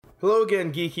Hello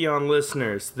again, Geeky On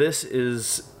listeners. This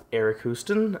is Eric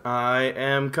Houston. I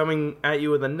am coming at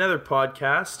you with another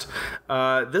podcast.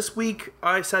 This week,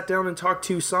 I sat down and talked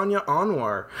to Sonia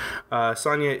Anwar.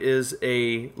 Sonia is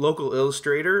a local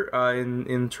illustrator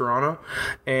in Toronto,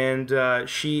 and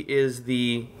she is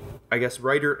the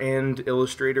writer and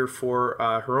illustrator for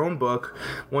her own book,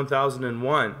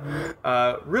 1001.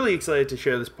 Really excited to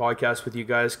share this podcast with you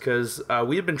guys because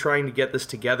we have been trying to get this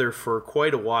together for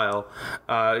quite a while.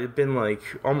 It's been like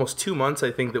almost 2 months,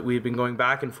 I think, that we've been going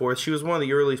back and forth. She was one of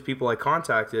the earliest people I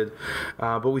contacted,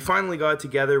 but we finally got it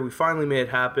together. We finally made it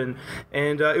happen,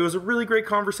 and it was a really great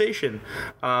conversation.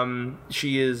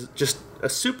 She is just a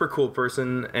super cool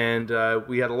person, and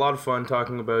we had a lot of fun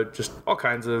talking about just all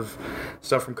kinds of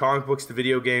stuff from comic books to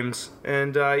video games,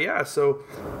 and so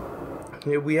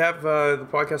we have the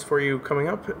podcast for you coming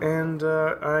up, and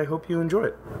I hope you enjoy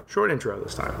it. Short intro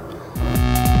this time.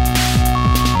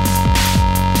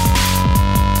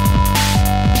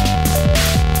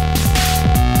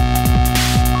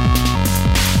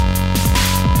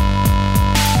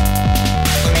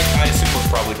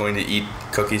 Going to eat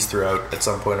cookies throughout at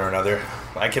some point or another.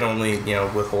 I can only,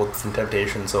 withhold from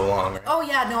temptation so long. Right? Oh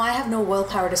yeah, no, I have no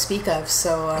willpower to speak of,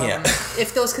 so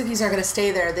if those cookies are going to stay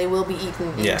there, they will be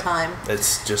eaten in time.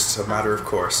 It's just a matter of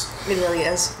course. It really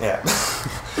is. Yeah.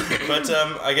 But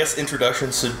I guess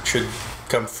introductions should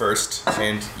come first,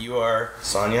 and you are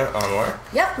Sonia Anwar.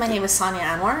 Yep, my name is Sonia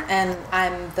Anwar, and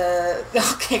I'm the...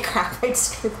 Okay, crap, I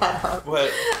screwed that up.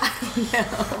 What? I don't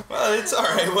know. Well, it's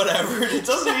alright, whatever. It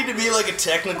doesn't need to be like a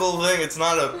technical thing. It's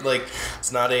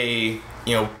not a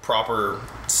proper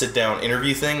sit-down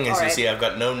interview thing. As you see, I've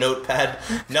got no notepad,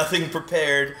 nothing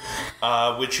prepared,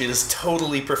 which is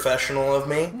totally professional of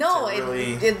me. No,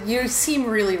 you seem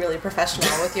really, really professional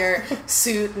with your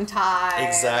suit and tie.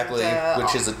 Exactly,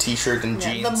 which is a t-shirt and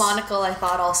jeans. The monocle, I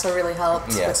thought, also really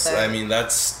helped. Yes, I mean,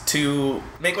 that's to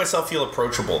make myself feel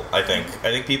approachable, I think.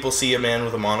 I think people see a man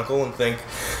with a monocle and think,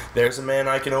 there's a man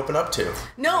I can open up to.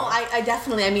 No, I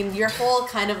definitely, your whole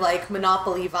kind of like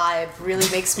Monopoly vibe really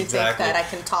makes me think that I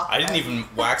can talk I didn't even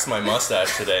wax my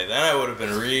mustache today. Then I would have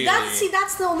been really...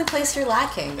 That's the only place you're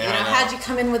lacking. Had you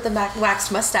come in with the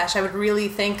waxed mustache, I would really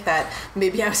think that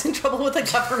maybe I was in trouble with the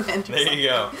government. There you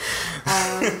go.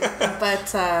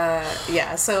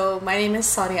 So my name is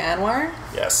Sonia Anwar.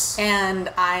 Yes. And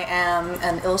I am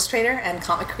an illustrator and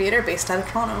comic creator based out of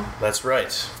Toronto. That's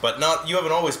right. But you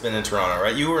haven't always been in Toronto,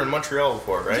 right? You were in Montreal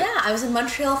before, right? Yeah, I was in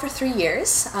Montreal for 3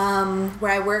 years,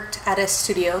 where I worked at a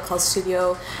studio called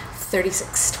Studio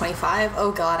 3625.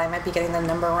 Oh God, I might be getting the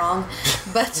number wrong,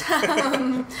 but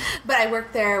I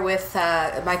worked there with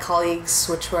my colleagues,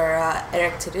 which were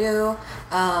Eric Tadeau,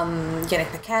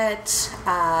 Yannick Paquette,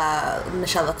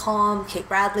 Michel Lacombe, Kate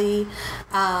Bradley,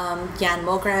 Jan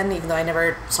Mogren, even though I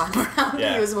never saw him around.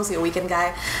 Yeah. He was mostly a weekend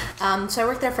guy. So I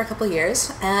worked there for a couple of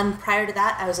years, and prior to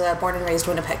that, I was a born and raised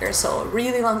Winnipegger, so a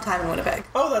really long time in Winnipeg.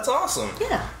 Oh, that's awesome.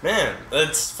 Yeah. Man,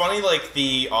 it's funny, like,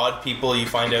 the odd people you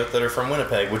find out that are from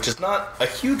Winnipeg, which is not a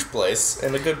huge place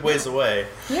and a good ways away.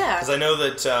 Yeah. Because I know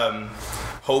that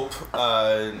Hope,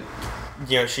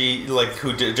 she,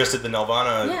 who just did the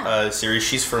Nelvana series,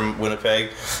 she's from Winnipeg.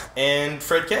 And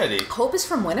Fred Kennedy. Hope is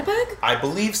from Winnipeg? I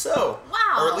believe so.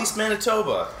 Wow. Or at least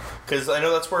Manitoba. Because I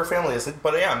know that's where her family is.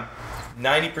 But yeah, I'm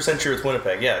 90% sure it's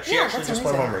Winnipeg. Yeah, she actually just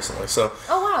went home recently. So.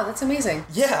 Oh wow, that's amazing.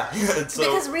 Yeah.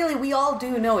 Because really, we all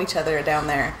do know each other down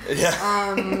there.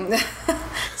 Yeah.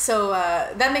 So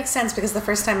that makes sense because the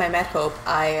first time I met Hope,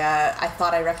 I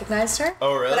thought I recognized her.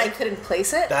 Oh really? But I couldn't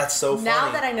place it. That's so funny.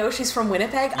 Now that I know she's from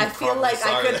Winnipeg, I feel like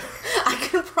I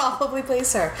could probably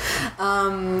place her.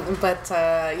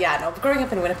 Growing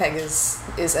up in Winnipeg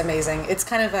is amazing. It's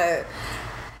kind of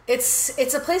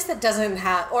it's a place that doesn't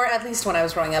have, or at least when I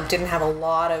was growing up, didn't have a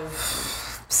lot of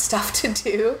stuff to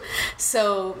do.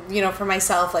 So, for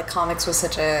myself, like, comics was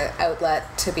such a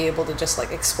outlet to be able to just,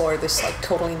 like, explore this, like,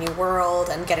 totally new world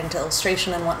and get into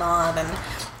illustration and whatnot. And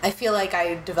I feel like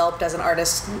I developed as an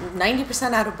artist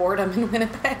 90% out of boredom in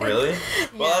Winnipeg. Really?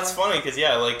 Well, that's funny because,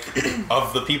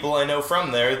 of the people I know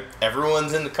from there,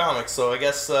 everyone's into comics, so I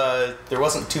guess there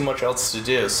wasn't too much else to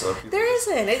do. So there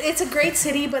isn't. It's a great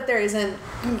city, but there isn't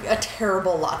a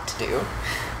terrible lot to do.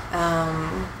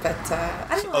 I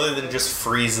don't know. Other than just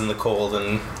freeze in the cold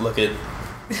and look at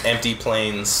empty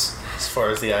plains as far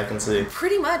as the eye can see.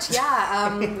 Pretty much,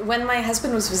 yeah. When my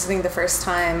husband was visiting the first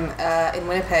time in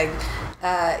Winnipeg,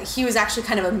 he was actually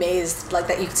kind of amazed, like,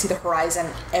 that you could see the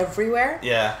horizon everywhere.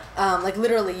 Yeah. Like,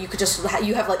 literally, you could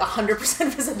you have, like,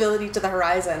 100% visibility to the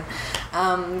horizon,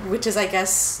 which is, I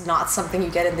guess, not something you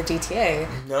get in the GTA.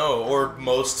 No, or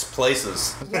most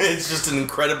places. It's just an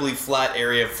incredibly flat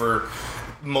area for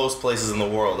most places in the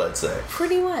world, I'd say.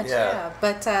 Pretty much, yeah.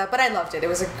 But I loved it. It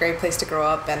was a great place to grow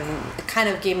up, and it kind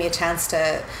of gave me a chance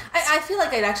to... I feel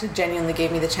like it actually genuinely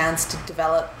gave me the chance to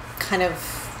develop kind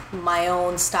of my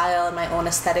own style and my own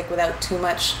aesthetic without too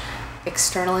much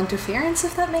external interference,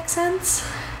 if that makes sense.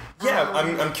 Yeah,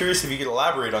 I'm curious if you could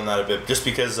elaborate on that a bit, just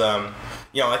because,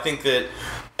 I think that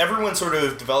everyone sort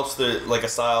of develops a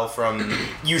style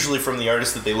usually from the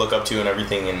artist that they look up to and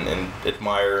everything and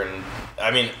admire. And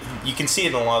I mean, you can see it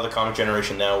in a lot of the comic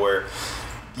generation now where,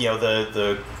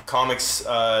 the comics,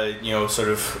 sort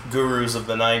of gurus of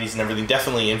the 90s and everything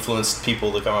definitely influenced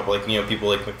people to come up, like, people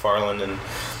like McFarlane and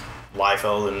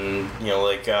Liefeld and,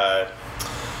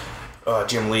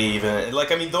 Jim Lee, even.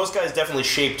 Like, I mean, those guys definitely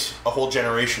shaped a whole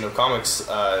generation of comics,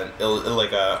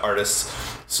 artists.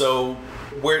 So,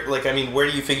 where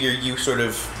do you figure you sort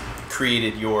of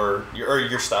created your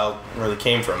style really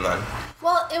came from then?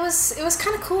 Well, it was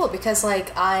kind of cool because,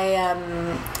 like, I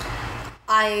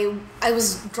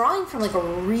was drawing from, like, a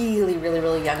really, really,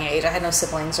 really young age. I had no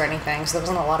siblings or anything, so there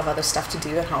wasn't a lot of other stuff to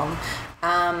do at home.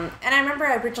 And I remember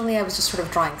originally I was just sort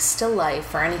of drawing still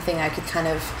life or anything I could kind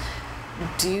of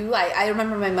do. I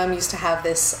remember my mom used to have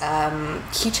this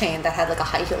keychain that had like a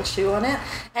high heel shoe on it,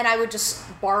 and I would just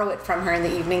borrow it from her in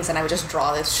the evenings, and I would just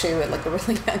draw this shoe at like a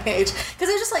really young age because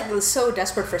I was just like was so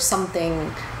desperate for some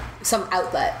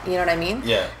outlet, you know what I mean?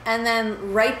 Yeah. And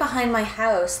then right behind my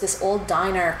house, this old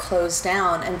diner closed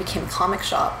down and became a comic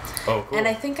shop. Oh, cool. And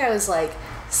I think I was like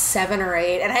 7 or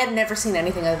 8, and I had never seen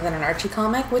anything other than an Archie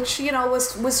comic, which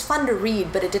was fun to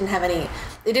read, but it didn't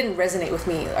resonate with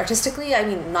me artistically. I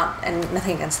mean,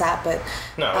 nothing against that, but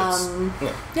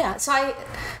yeah. So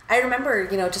I remember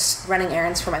just running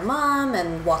errands for my mom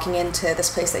and walking into this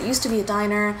place that used to be a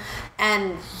diner,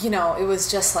 and it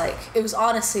was just like, it was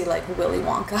honestly like Willy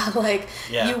Wonka. Like,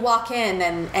 you walk in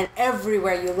and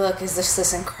everywhere you look is just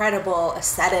this incredible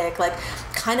aesthetic, like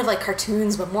kind of like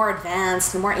cartoons but more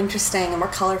advanced and more interesting and more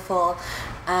colorful.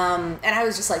 And I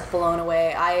was just like blown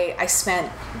away. I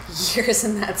spent years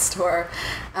in that store,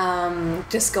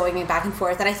 just going back and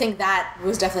forth. And I think that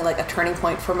was definitely like a turning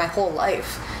point for my whole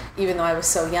life, even though I was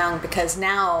so young, because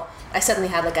now I suddenly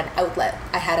had like an outlet.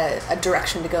 I had a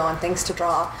direction to go and things to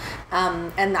draw.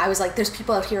 And I was like, there's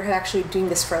people out here who are actually doing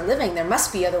this for a living. There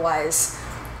must be, otherwise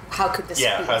how could this be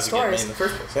in stores? In the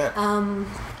first place? Yeah.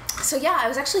 So yeah, I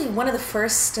was actually one of the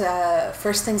first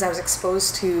things I was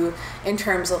exposed to in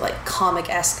terms of like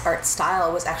comic-esque art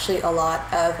style was actually a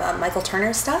lot of Michael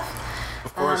Turner's stuff.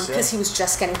 Of course, because he was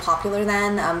just getting popular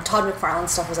then. Todd McFarlane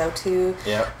stuff was out too.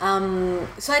 Yeah.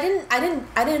 So I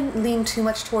didn't lean too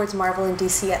much towards Marvel and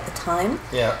DC at the time.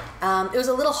 Yeah. It was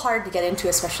a little hard to get into,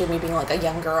 especially me being like a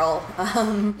young girl.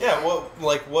 Yeah.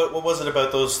 What was it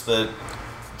about those that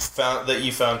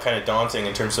you found kind of daunting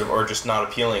in terms of, or just not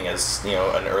appealing as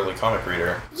an early comic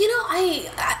reader?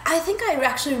 I think I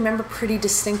actually remember pretty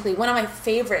distinctly. One of my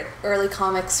favorite early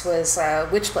comics was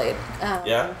Witchblade.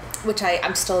 Which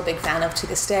I'm still a big fan of to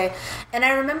this day. And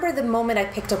I remember the moment I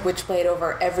picked up Witchblade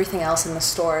over everything else in the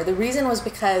store. The reason was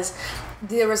because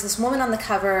there was this woman on the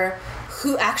cover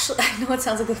who actually, I know it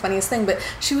sounds like the funniest thing, but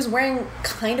she was wearing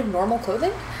kind of normal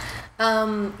clothing.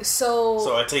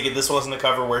 So I take it this wasn't a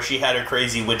cover where she had her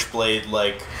crazy Witchblade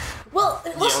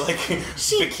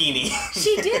bikini.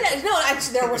 She did. No,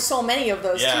 there were so many of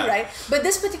those too, right? But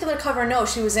this particular cover, no,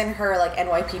 she was in her like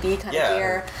NYPD kind of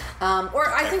gear,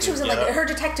 or I think she was in like her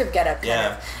detective getup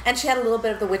kind of, and she had a little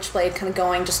bit of the Witchblade kind of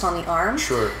going just on the arm.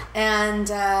 Sure. And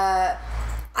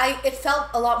it felt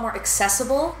a lot more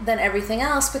accessible than everything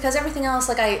else, because everything else,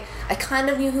 like I kind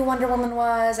of knew who Wonder Woman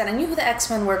was, and I knew who the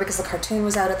X-Men were because the cartoon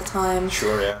was out at the time.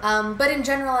 Sure, yeah. But in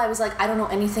general, I was like, I don't know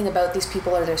anything about these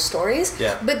people or their stories.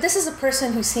 Yeah. But this is a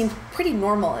person who seemed pretty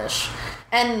normal-ish.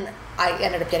 And I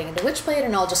ended up getting into Witchblade,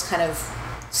 and all just kind of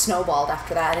snowballed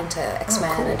after that into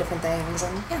X-Men and different things,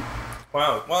 and yeah.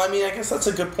 Wow. Well, I mean, I guess that's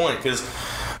a good point, because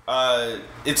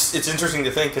it's interesting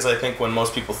to think, because I think when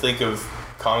most people think of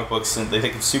comic books and they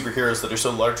think of superheroes that are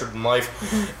so larger than life,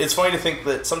 it's funny to think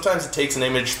that sometimes it takes an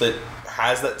image that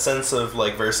has that sense of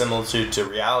like verisimilitude to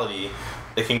reality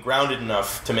that can ground it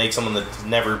enough to make someone that's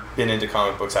never been into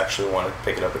comic books actually want to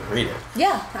pick it up and read it.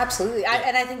 Yeah, absolutely.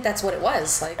 And I think that's what it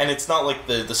was like. And it's not like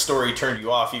the story turned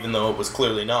you off, even though it was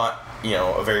clearly not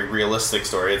a very realistic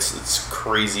story. It's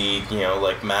crazy,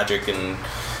 like magic and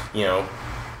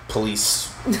police.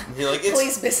 Like it's,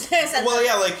 police business. Well,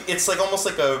 yeah, like it's like almost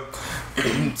like a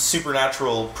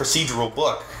supernatural procedural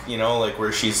book, like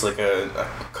where she's like a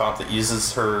cop that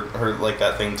uses her like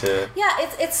that thing to. Yeah,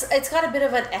 it's got a bit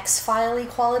of an X-File-y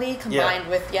quality combined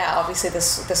with obviously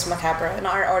this macabre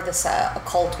or this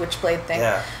occult Witchblade thing.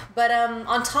 Yeah. But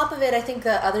on top of it, I think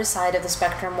the other side of the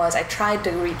spectrum was I tried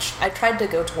to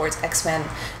go towards X-Men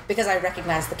because I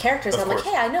recognized the characters. I'm like,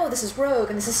 hey, I know this is Rogue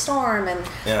and this is Storm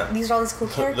and these are all these cool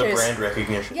characters. The brand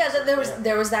recognition. Yeah,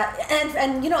 there was that,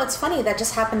 and it's funny that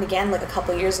just happened again like a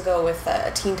couple of years ago with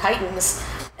Teen Titans.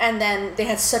 And then they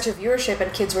had such a viewership,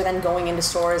 and kids were then going into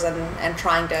stores and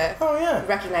trying to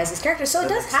recognize these characters. So it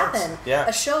does happen. Yeah.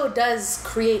 A show does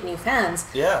create new fans.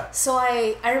 Yeah. So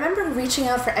I remember reaching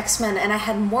out for X-Men, and I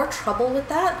had more trouble with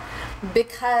that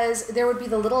because there would be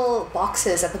the little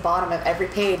boxes at the bottom of every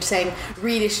page saying,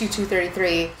 read issue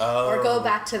 233, or go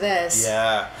back to this.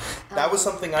 Yeah. That was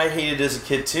something I hated as a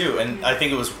kid, too, and I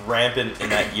think it was rampant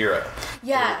in that era.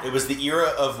 Yeah. It was the era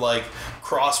of, like,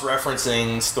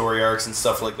 cross-referencing story arcs and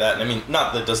stuff like that. And I mean,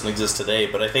 not that it doesn't exist today,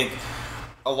 but I think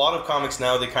a lot of comics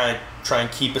now, they kind of try and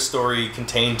keep a story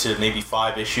contained to maybe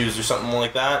 5 issues or something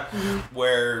like that,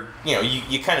 where,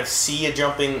 you kind of see a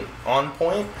jumping on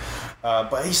point.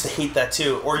 But I used to hate that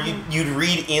too. Or you'd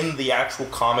read in the actual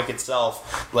comic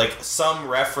itself, like, some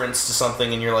reference to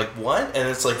something, and you're like, what? And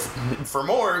it's like, for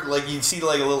more, like, you'd see,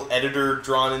 like, a little editor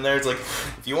drawn in there. It's like,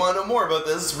 if you want to know more about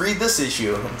this, read this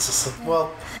issue. And it's just like,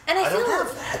 well, I don't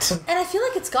have that. And I feel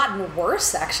like it's gotten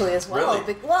worse, actually, as well.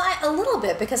 Really? A little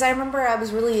bit, because I remember I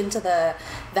was really into the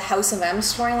House of M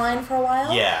storyline for a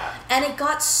while. Yeah. And it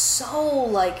got so,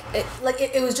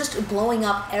 it was just blowing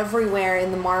up everywhere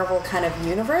in the Marvel kind of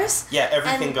universe. Yeah,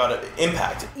 everything got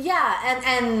impacted. Yeah,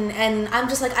 and I'm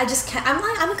just like, I just can't.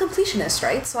 I'm a completionist,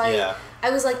 right? So I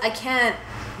was like, I can't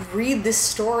read this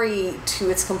story to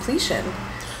its completion,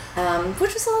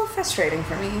 which was a little frustrating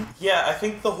for me. Yeah, I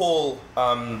think the whole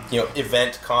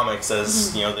event comics,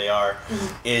 as they are,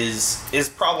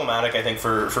 is problematic. I think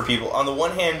for people. On the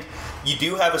one hand, you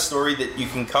do have a story that you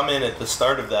can come in at the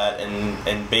start of that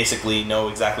and basically know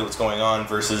exactly what's going on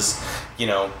versus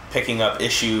picking up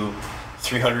issue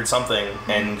 300 something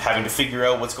and having to figure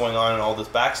out what's going on and all this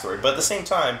backstory. But at the same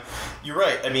time, you're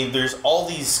right. I mean, there's all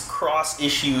these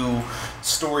cross-issue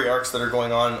story arcs that are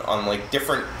going on like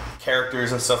different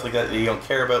characters and stuff like that you don't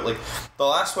care about. Like, the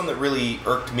last one that really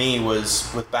irked me was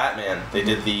with Batman. They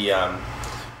did the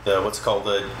what's called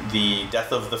the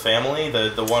Death of the Family,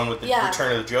 the one with the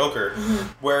Return of the Joker,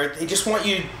 where they just want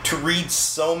you to read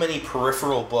so many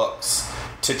peripheral books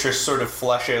to just sort of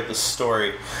flesh out the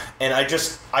story, and I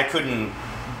couldn't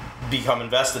become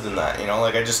invested in that,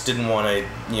 like, I just didn't want to,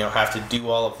 have to do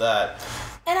all of that.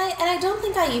 And I don't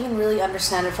think I even really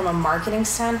understand it from a marketing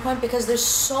standpoint, because there's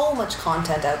so much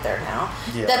content out there now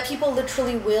that people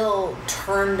literally will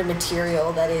turn to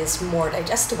material that is more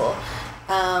digestible.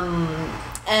 I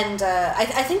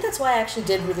think that's why I actually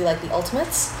did really like the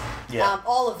Ultimates. Yeah.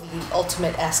 All of the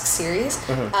Ultimate-esque series,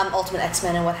 Ultimate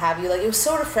X-Men and what have you. Like, it was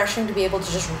so refreshing to be able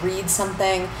to just read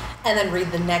something and then read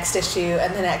the next issue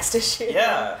and the next issue.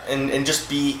 Yeah, and just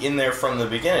be in there from the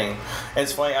beginning. And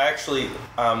it's funny, I actually,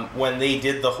 when they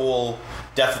did the whole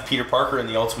death of Peter Parker in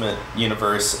the Ultimate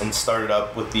Universe and started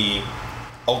up with the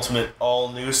Ultimate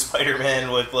all-new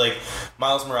Spider-Man with, like,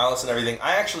 Miles Morales and everything,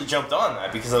 I actually jumped on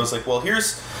that because I was like, well,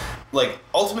 here's... Like,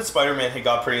 Ultimate Spider-Man had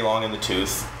got pretty long in the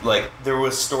tooth. Like, there were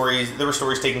stories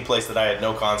taking place that I had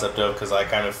no concept of because I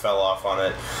kind of fell off on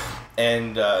it.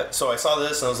 And so I saw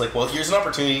this and I was like, well, here's an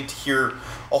opportunity to hear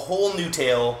a whole new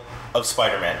tale of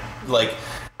Spider-Man. Like,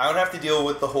 I don't have to deal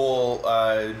with the whole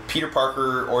Peter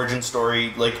Parker origin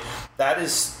story. Like, that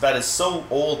is so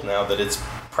old now that it's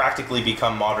practically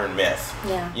become modern myth.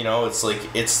 Yeah. It's like,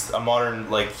 it's a modern,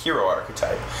 like, hero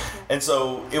archetype. And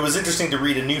so it was interesting to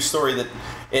read a new story that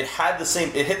it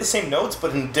hit the same notes,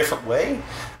 but in a different way,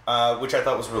 which I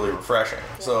thought was really refreshing.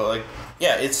 Yeah. So, like,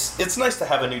 yeah, it's nice to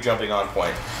have a new jumping on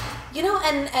point.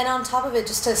 And on top of it,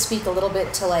 just to speak a little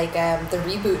bit to, like, the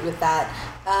reboot with that,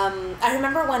 I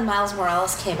remember when Miles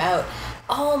Morales came out,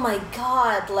 oh my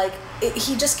god, like,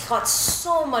 he just got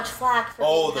so much flack for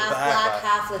being half black,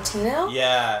 half Latino.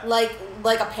 Yeah.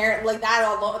 Like apparently, like,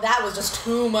 that was just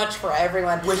too much for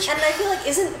everyone. And I feel like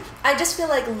I just feel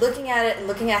like looking at it and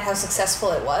looking at how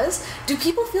successful it was, do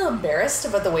people feel embarrassed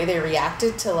about the way they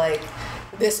reacted to, like,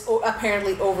 this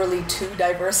apparently overly too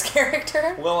diverse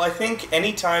character? Well, I think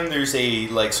anytime there's a,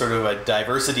 like, sort of a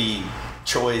diversity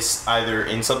choice either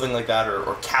in something like that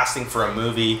or casting for a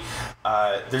movie,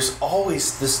 there's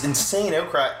always this insane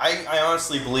outcry. I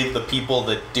honestly believe the people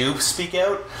that do speak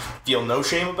out feel no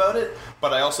shame about it,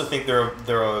 but I also think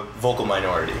they're a vocal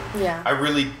minority. Yeah. I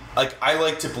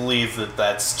like to believe that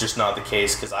that's just not the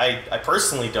case, because I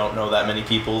personally don't know that many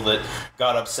people that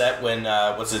got upset when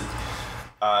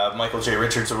Michael J.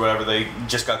 Richards or whatever, they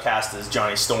just got cast as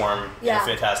Johnny Storm in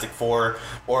Fantastic Four,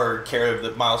 or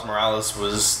that Miles Morales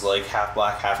was like half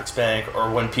black, half Hispanic, or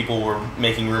when people were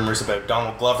making rumors about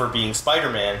Donald Glover being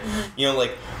Spider-Man, you know,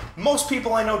 like, most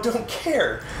people I know don't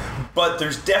care, but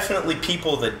there's definitely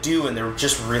people that do, and they're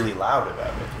just really loud about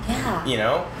it. Yeah. You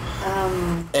know?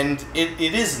 And it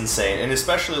is insane, and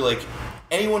especially, like,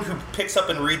 anyone who picks up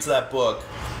and reads that book,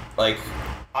 like,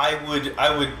 I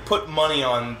would put money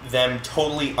on them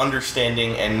totally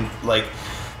understanding and, like,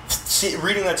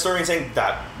 reading that story and saying,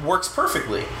 that works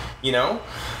perfectly, you know?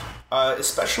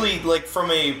 Especially, like,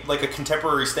 from a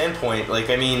contemporary standpoint. Like,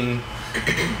 I mean,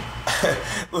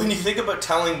 when you think about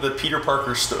telling the Peter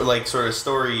Parker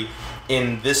story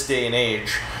in this day and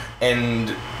age,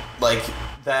 and, like,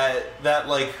 that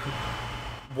like,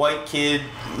 white kid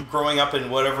growing up in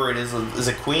whatever it is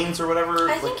it Queens or whatever?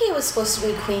 I think he was supposed to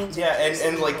be Queens. Yeah,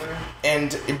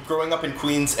 and growing up in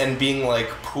Queens and being, like,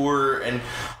 poor, and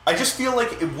I just feel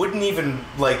like it wouldn't even,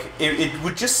 like, it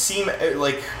would just seem,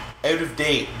 like, out of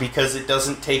date because it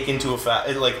doesn't take into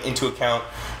account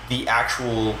the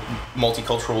actual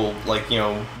multicultural, like, you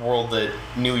know, world that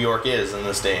New York is in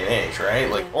this day and age,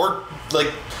 right? Like, or,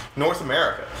 like, North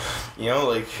America, you know,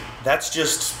 like, that's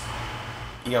just,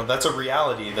 you know, that's a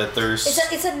reality that there's...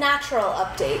 It's a natural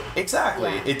update. Exactly.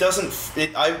 Yeah. It doesn't...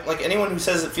 like, anyone who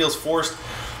says it feels forced,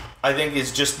 I think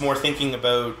is just more thinking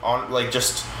about,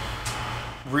 just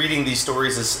reading these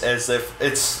stories as if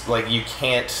it's, like, you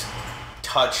can't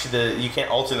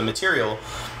alter the material,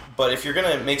 but if you're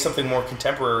going to make something more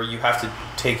contemporary, you have to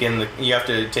take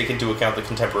into account the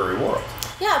contemporary world.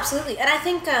 Yeah, absolutely. And I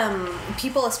think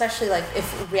people, especially, like,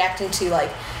 if reacting to,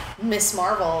 like, Miss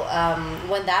Marvel,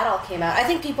 when that all came out, I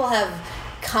think people have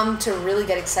come to really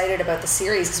get excited about the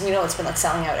series because we know it's been, like,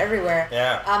 selling out everywhere.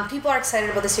 Yeah. People are excited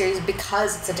about the series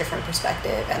because it's a different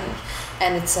perspective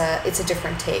and it's a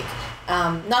different take.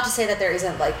 Not to say that there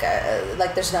isn't, like,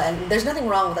 there's nothing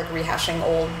wrong with, like, rehashing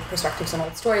old perspectives and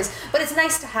old stories, but it's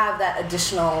nice to have that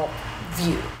additional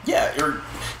view. Yeah, or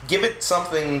give it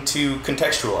something to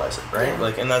contextualize it, right? Yeah.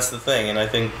 Like, and that's the thing, and I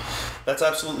think that's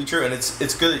absolutely true, and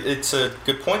it's good. It's a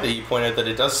good point that you point out that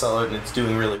it does sell out and it's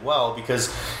doing really well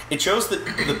because it shows that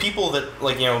the people that,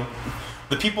 like, you know,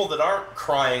 the people that aren't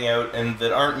crying out and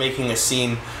that aren't making a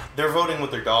scene, they're voting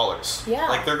with their dollars. Yeah.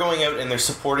 Like, they're going out and they're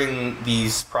supporting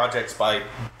these projects by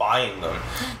buying them.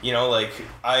 You know, like,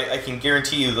 I can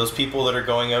guarantee you those people that are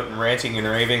going out and ranting and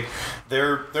raving,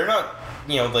 they're not,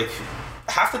 you know, like,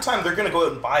 half the time they're going to go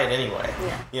out and buy it anyway.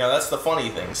 Yeah. You know, that's the funny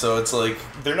thing. So it's like,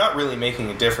 they're not really making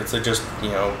a difference. They're just, you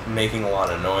know, making a lot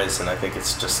of noise, and I think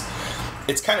it's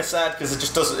kind of sad because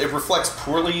it reflects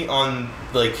poorly on,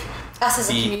 like, us as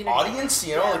a the community. audience,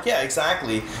 you know, Yeah. like, yeah,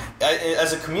 exactly.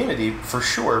 As a community, for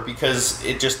sure, because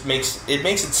it just makes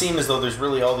it seem as though there's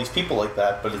really all these people like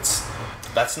that, but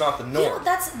that's not the norm. You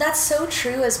know, that's so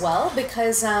true as well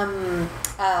because I'm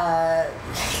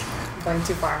going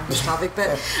too far on this topic,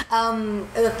 but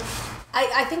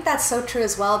I think that's so true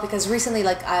as well because recently,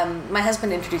 like, my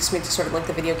husband introduced me to sort of, like,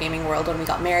 the video gaming world when we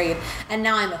got married, and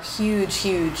now I'm a huge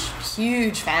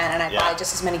fan, and I buy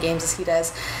just as many games as he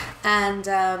does. And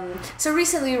so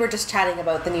recently we were just chatting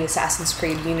about the new Assassin's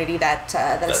Creed Unity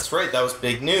That's right, that was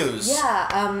big news.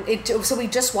 Yeah, so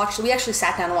we actually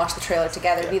sat down and watched the trailer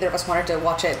together. Yeah. Neither of us wanted to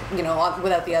watch it, you know,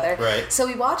 without the other. Right. So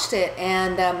we watched it,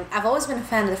 and I've always been a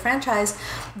fan of the franchise,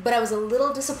 but I was a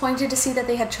little disappointed to see that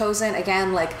they had chosen,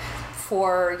 again, like,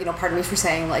 for, you know, pardon me for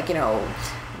saying, like, you know,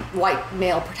 white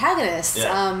male protagonists.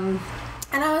 Yeah.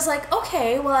 And I was like,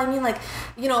 okay, well, I mean, like,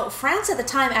 you know, France at the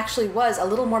time actually was a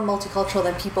little more multicultural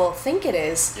than people think it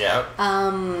is. Yeah.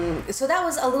 So that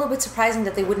was a little bit surprising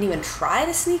that they wouldn't even try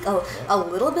to sneak a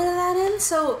little bit of that in.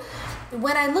 So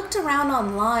when I looked around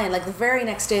online, like, the very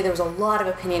next day, there was a lot of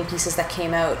opinion pieces that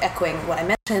came out echoing what I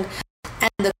mentioned.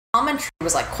 And the commentary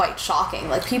was, like, quite shocking.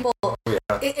 Like, people,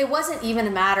 it wasn't even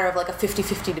a matter of, like, a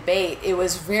 50-50 debate. It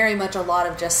was very much a lot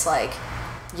of just, like,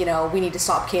 you know, we need to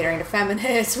stop catering to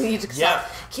feminists, we need to stop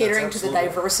catering to the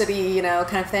diversity, you know,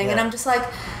 kind of thing. Yeah. And I'm just like,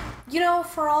 you know,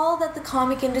 for all that the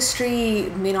comic industry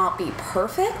may not be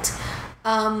perfect,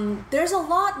 there's a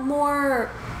lot more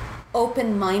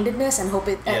open-mindedness and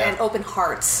open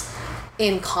hearts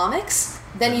in comics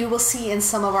than you will see in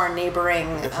some of our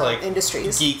neighboring like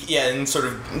industries. In sort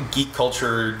of geek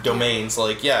culture domains,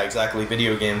 like, yeah, exactly,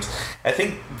 video games. I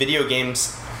think video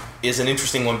games is an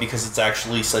interesting one because it's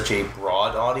actually such a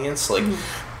broad audience. Like,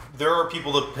 there are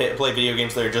people that play video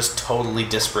games that are just totally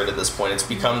disparate at this point. It's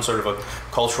become sort of a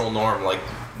cultural norm, like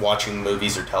watching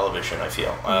movies or television, I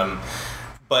feel.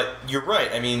 But you're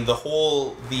right. I mean, the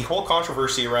whole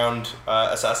controversy around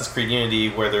Assassin's Creed Unity,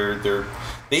 where they're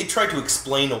they tried to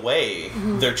explain away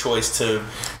their choice to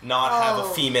not have a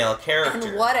female character.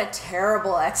 And what a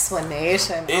terrible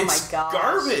explanation. It's oh my gosh.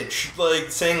 garbage.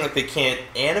 Like, saying, like, they can't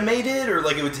animate it, or,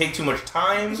 like, it would take too much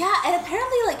time. Yeah, and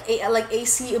apparently, like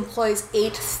AC employs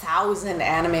 8,000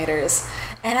 animators.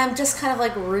 And I'm just kind of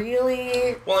like,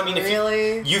 really? Well, I mean,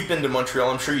 really? if you've been to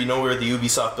Montreal, I'm sure you know where the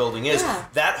Ubisoft building is. Yeah.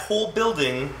 That whole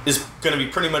building is going to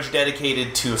be pretty much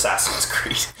dedicated to Assassin's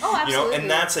Creed. Oh, absolutely. And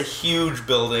that's a huge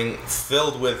building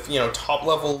filled with,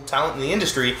 top-level talent in the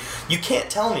industry. You can't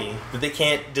tell me that they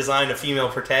can't design a female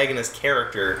protagonist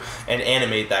character and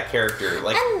animate that character.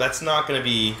 Like, that's not going to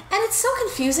be... And it's so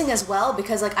confusing as well,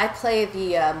 because, like, I play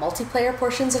the multiplayer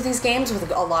portions of these games with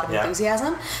a lot of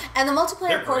enthusiasm. And the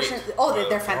multiplayer portion...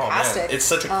 They're fantastic. It's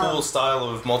such a cool style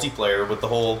of multiplayer with the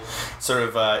whole sort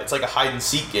of... it's like a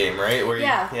hide-and-seek game, right? Where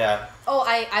Oh,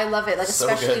 I love it. Like, so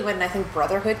especially good. when I think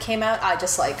Brotherhood came out, I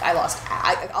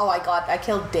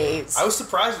killed days. I was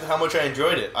surprised at how much I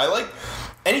enjoyed it. I like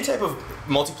any type of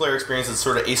multiplayer experience that's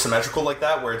sort of asymmetrical like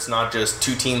that, where it's not just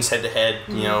two teams head-to-head,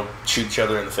 shoot each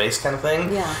other in the face kind of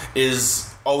thing, is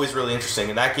always really interesting.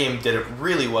 And that game did it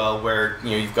really well, where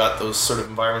you've got those sort of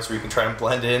environments where you can try and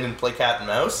blend in and play cat and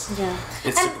mouse. Yeah,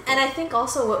 it's and I think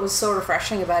also what was so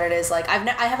refreshing about it is, like,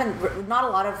 not a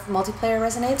lot of multiplayer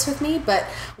resonates with me, but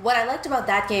what I liked about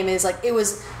that game is, like, it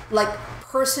was like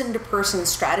person-to-person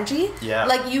strategy. Yeah.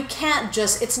 Like, you can't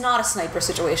just... It's not a sniper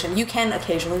situation. You can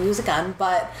occasionally use a gun,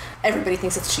 but everybody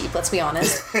thinks it's cheap, let's be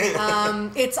honest.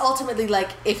 It's ultimately, like,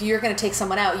 if you're going to take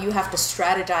someone out, you have to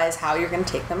strategize how you're going to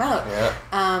take them out.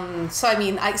 Yeah. So, I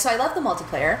mean, I love the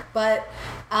multiplayer, but...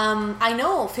 I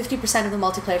know 50% of the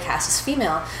multiplayer cast is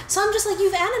female, so I'm just like,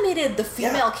 you've animated the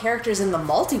female characters in the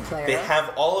multiplayer. They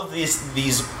have all of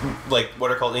these like,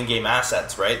 what are called in-game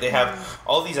assets, right? They have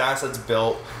all these assets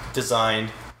built,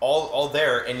 designed, all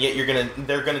there, and yet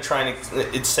they're gonna try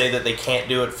and say that they can't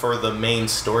do it for the main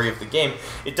story of the game.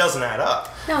 It doesn't add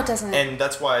up. No, it doesn't. And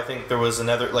that's why I think there was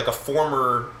another, like, a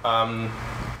former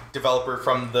developer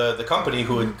from the company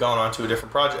who had gone on to a different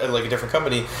project, like a different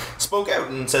company, spoke out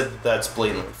and said that's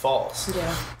blatantly false.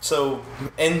 Yeah. So,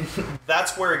 and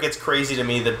that's where it gets crazy to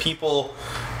me, that people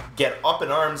get up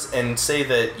in arms and say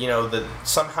that, that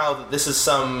somehow that this is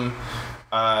some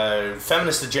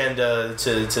feminist agenda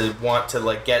to want to,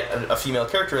 like, get a female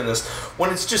character in this,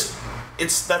 when it's just...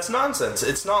 that's nonsense.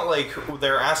 It's not like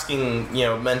they're asking,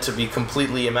 men to be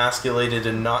completely emasculated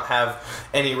and not have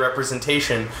any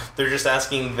representation. They're just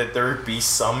asking that there be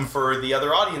some for the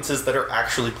other audiences that are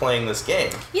actually playing this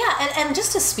game. Yeah, and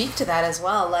just to speak to that as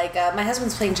well, like, my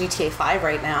husband's playing GTA 5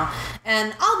 right now,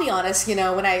 and I'll be honest,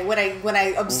 when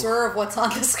I observe what's on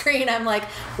the screen, I'm like,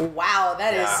 wow,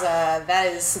 that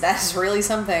is really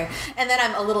something. And then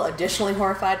I'm a little additionally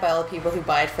horrified by all the people who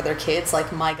buy it for their kids.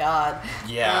 Like, my God.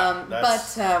 Yeah.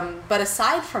 But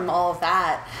aside from all of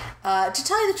that, to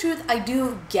tell you the truth, I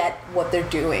do get what they're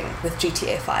doing with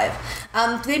GTA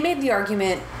 5. They made the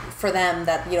argument for them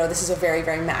that, this is a very,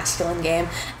 very masculine game.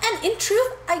 And in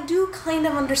truth, I do kind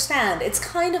of understand. It's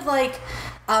kind of like...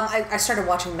 I started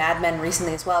watching Mad Men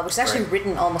recently as well, which is actually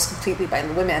written almost completely by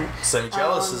women. Semi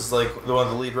Jealous is, like, one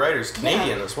of the lead writers,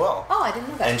 Canadian as well. Oh, I didn't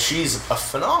know that. And she's a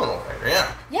phenomenal writer,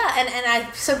 yeah. Yeah,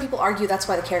 and some people argue that's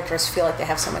why the characters feel like they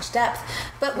have so much depth.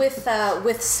 But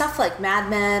with stuff like Mad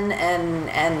Men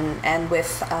and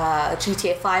with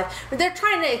GTA 5, they're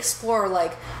trying to explore,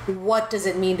 like, what does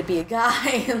it mean to be a guy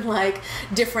in, like,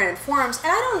 different forms.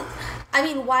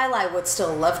 And while I would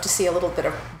still love to see a little bit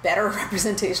of better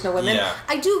representation of women,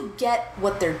 I do get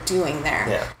what they're doing there.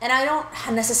 Yeah. And I don't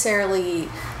necessarily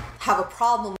have a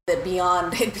problem with it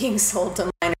beyond it being sold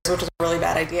to minors, which is a really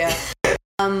bad idea.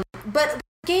 But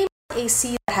games like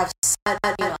AC that have such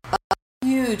a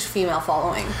huge female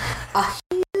following,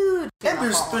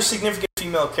 there's significant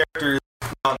female characters,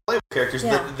 non-playable characters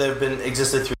that have been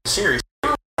existed through the series.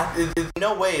 In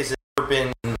no way has it ever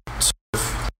been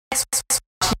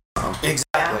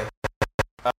exactly.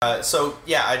 So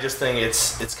yeah, I just think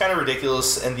it's kind of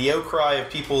ridiculous, and the outcry of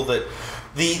people that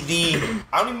the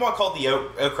I don't even want to call it the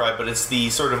outcry, but it's the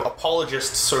sort of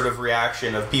apologist sort of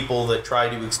reaction of people that try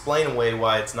to explain away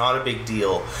why it's not a big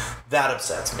deal. That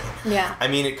upsets me. Yeah. I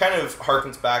mean, it kind of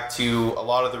harkens back to a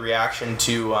lot of the reaction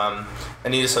to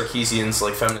Anita Sarkeesian's,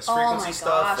 like, feminist frequency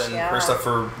stuff and her stuff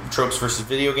for Tropes versus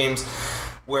Video Games.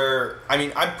 Where, I'm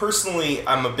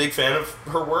a big fan of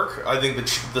her work. I think that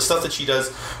the stuff that she does,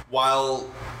 while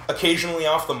occasionally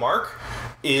off the mark,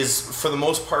 is for the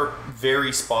most part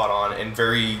very spot on and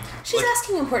very... She's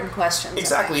asking important questions.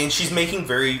 Exactly, and she's making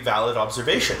very valid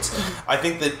observations. I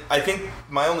think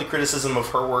my only criticism of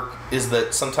her work is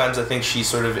that sometimes I think she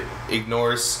sort of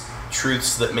ignores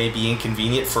truths that may be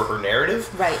inconvenient for her narrative.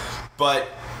 Right. But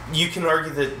you can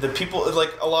argue that the people,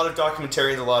 like a lot of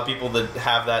documentarians, a lot of people that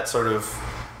have that sort of,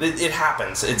 it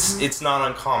happens. It's not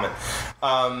uncommon.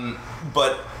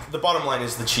 But the bottom line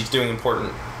is that she's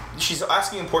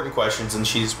asking important questions, and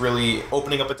she's really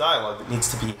opening up a dialogue that needs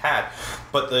to be had.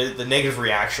 But the negative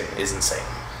reaction is insane.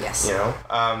 Yes. You know?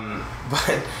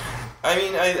 But, I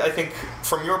mean, I think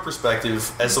from your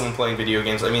perspective, as someone playing video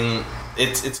games, I mean,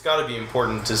 it's got to be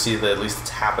important to see that at least it's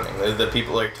happening, that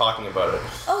people are talking about it.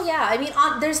 Oh, yeah. I mean,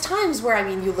 there's times where, I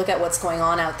mean, you look at what's going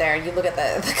on out there, you look at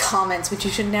the comments, which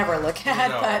you should never look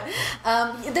at, No.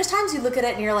 but there's times you look at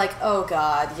it and you're like, oh,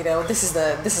 God, you know, this is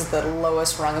the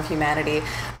lowest rung of humanity.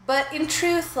 But in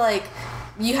truth, like,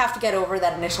 you have to get over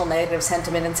that initial negative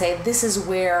sentiment and say, this is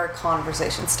where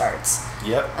conversation starts.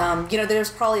 Yep. You know, there's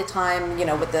probably a time, you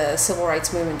know, with the civil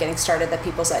rights movement getting started that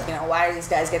people said, you know, why are these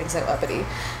guys getting so uppity?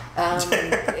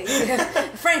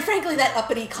 Frankly, that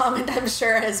uppity comment, I'm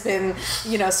sure, has been,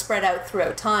 you know, spread out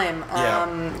throughout time.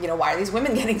 You know, why are these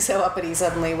women getting so uppity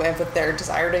suddenly with their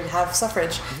desire to have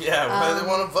suffrage? Yeah, why do they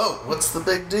want to vote? What's the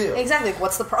big deal? Exactly.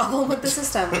 What's the problem with the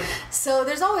system? So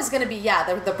there's always going to be,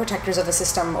 the protectors of the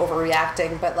system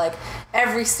overreacting, but like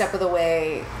every step of the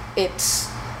way, it's,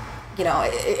 you know,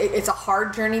 it's a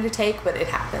hard journey to take, but it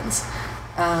happens.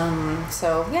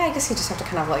 So yeah, I guess you just have to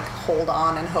kind of like hold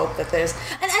on and hope that there's,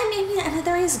 and I mean, and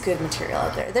there is good material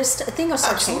out there. Things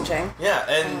are changing. Yeah,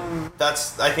 and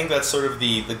I think that's sort of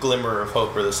the glimmer of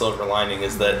hope or the silver lining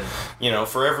is that, you know,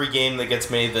 for every game that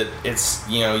gets made that it's,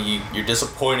 you know, you're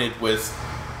disappointed with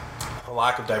the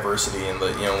lack of diversity and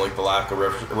the, you know, like the lack of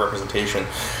representation.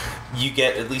 You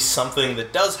get at least something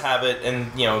that does have it,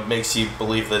 and you know, it makes you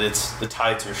believe that the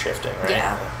tides are shifting, right?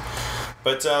 Yeah.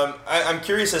 But I'm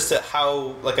curious as to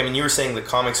how, like, I mean, you were saying the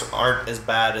comics aren't as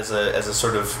bad as a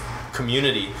sort of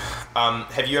community.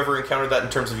 Have you ever encountered that in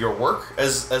terms of your work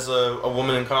as a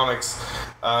woman in comics?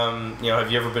 You know,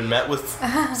 have you ever been met with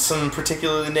some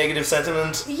particularly negative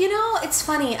sentiment? You know, it's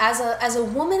funny, as a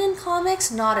woman in comics,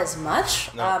 not as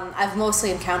much. No. I've mostly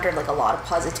encountered like a lot of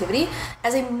positivity.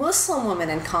 As a Muslim woman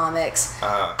in comics,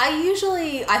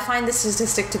 I find the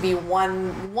statistic to be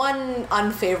one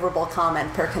unfavorable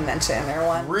comment per convention or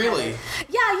one. Really?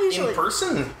 Yeah, usually In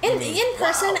person? in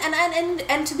person. Wow.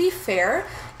 And to be fair,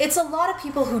 it's a lot of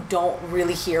people who don't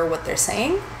really hear what they're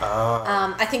saying.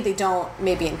 I think they don't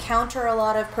maybe encounter a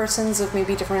lot of persons of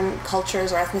maybe different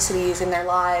cultures or ethnicities in their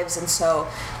lives, and so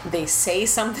they say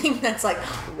something that's like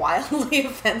wildly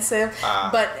offensive,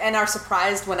 and are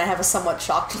surprised when I have a somewhat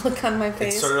shocked look on my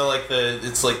face. It's sort of like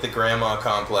the grandma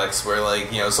complex where,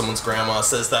 like, you know, someone's grandma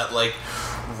says that like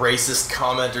racist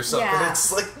comment or something. Yeah.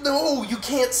 It's like, no, you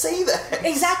can't say that.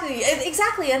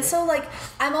 Exactly. And so, like,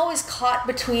 I'm always caught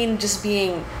between just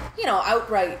being, you know,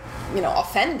 outright, you know,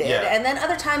 offended, and then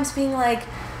other times being like,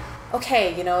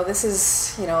 okay, you know, this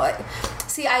is, you know,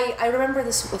 see, I remember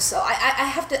this, so I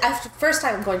have to, first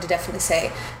I'm going to definitely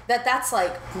say that's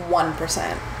like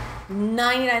 1%.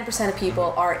 99% of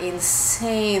people are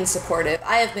insane supportive.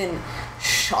 I have been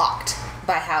shocked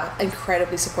by how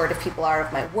incredibly supportive people are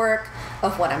of my work,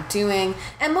 of what I'm doing,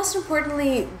 and most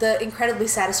importantly, the incredibly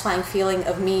satisfying feeling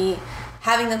of me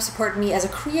having them support me as a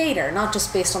creator, not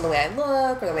just based on the way I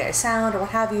look or the way I sound or what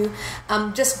have you.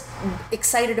 Just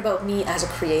excited about me as a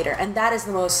creator, and that is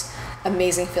the most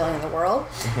amazing feeling in the world.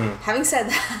 Mm-hmm. Having said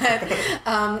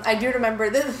that, I do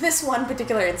remember this one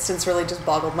particular instance really just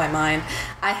boggled my mind.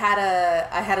 I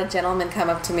had a gentleman come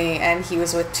up to me, and he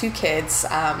was with two kids.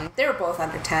 They were both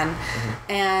under 10,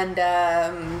 mm-hmm. and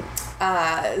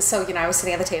so, you know, I was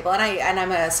sitting at the table, and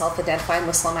I'm a self-identified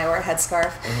Muslim. I wear a headscarf,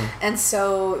 mm-hmm. and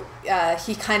so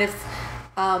he kind of.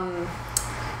 I'm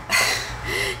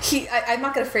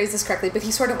not going to phrase this correctly, but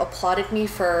he sort of applauded me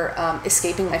for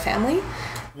escaping my family.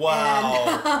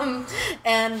 Wow.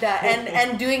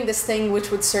 And doing this thing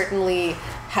which would certainly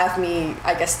have me,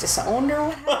 I guess, disowned or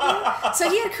what have you. So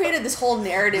he had created this whole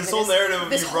narrative. This whole narrative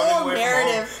of you running away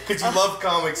from home because you love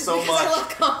comics so much. Because I love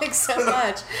comics so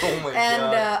much. Oh my God.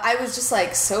 And I was just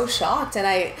like so shocked,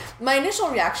 and my initial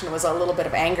reaction was a little bit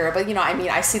of anger, but you know, I mean,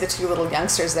 I see the two little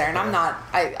youngsters there, and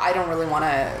I don't really want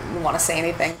to say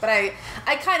anything, but I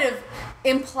kind of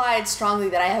implied strongly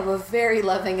that I have a very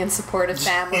loving and supportive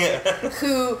family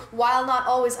who, while not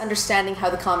always understanding how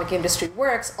the comic industry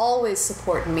works, always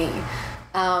support me.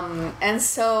 And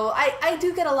so I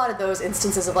do get a lot of those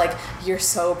instances of like, you're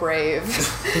so brave,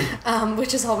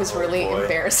 which is always really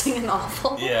embarrassing and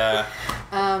awful. Yeah.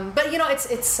 But you know,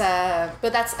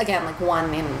 but that's again like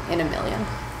one in a million.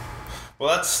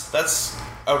 Well, that's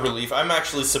a relief. I'm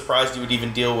actually surprised you would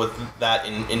even deal with that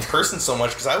in person so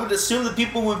much, because I would assume that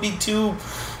people would be too,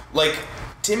 like,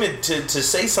 timid to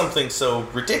say something so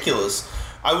ridiculous.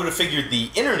 I would have figured the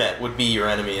internet would be your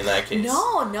enemy in that case.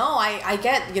 No, I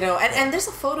get, and there's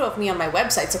a photo of me on my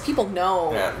website, so people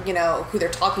know, who they're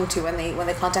talking to when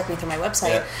they contact me through my website.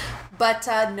 Yeah. But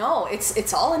no,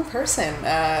 it's all in person.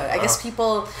 I guess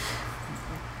people,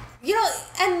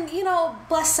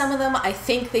 bless some of them. I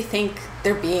think they think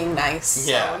they're being nice.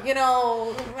 Yeah. So,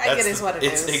 I get it's what it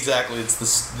is. Exactly.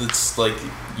 It's like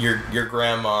your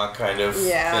grandma kind of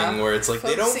thing where it's like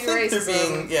they don't think racism. They're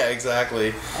being. Yeah,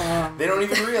 exactly. They don't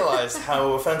even realize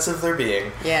how offensive they're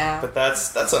being. Yeah. But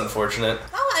that's unfortunate.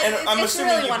 And I'm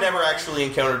assuming really you've never actually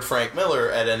encountered Frank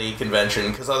Miller at any convention,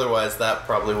 because otherwise that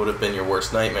probably would have been your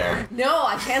worst nightmare. No,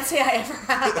 I can't say I ever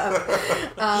have.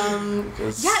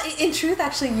 In truth,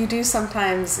 actually, you do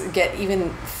sometimes get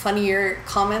even funnier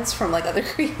comments from like other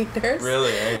creators.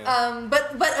 Really? Yeah.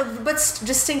 But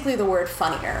distinctly the word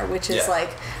funnier, which is like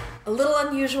a little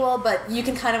unusual, but you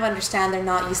can kind of understand they're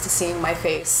not used to seeing my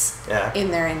face in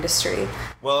their industry.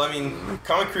 Well, I mean,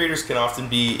 comic creators can often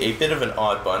be a bit of an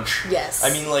odd bunch. Yes.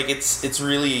 I mean, like, it's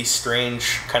really a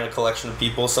strange kind of collection of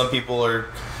people. Some people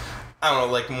are, I don't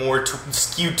know, like more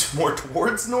skewed more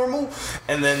towards normal,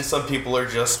 and then some people are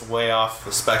just way off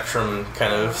the spectrum,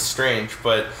 kind of strange.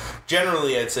 But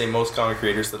generally, I'd say most comic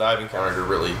creators that I've encountered are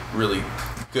really, really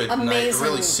good, nice,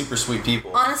 really super sweet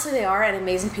people. Honestly, they are, and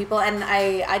amazing people. And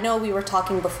I know we were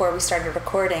talking before we started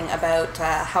recording about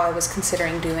how I was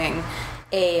considering doing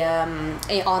a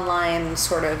online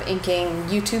sort of inking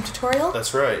YouTube tutorial.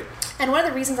 That's right. And one of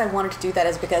the reasons I wanted to do that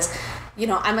is because,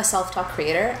 I'm a self-taught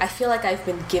creator. I feel like I've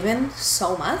been given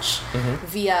so much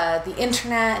via the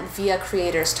internet, via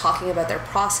creators talking about their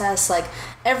process. Like,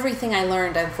 everything I've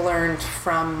learned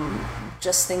from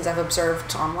just things I've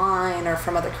observed online or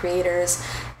from other creators.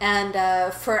 And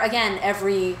for, again,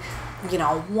 every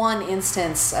one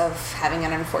instance of having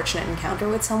an unfortunate encounter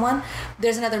with someone,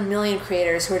 there's another million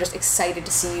creators who are just excited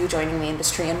to see you joining the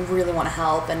industry and really want to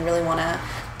help and really want to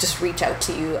just reach out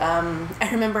to you. I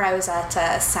remember I was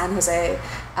at San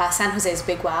Jose's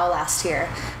Big Wow last year,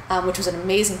 which was an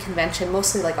amazing convention,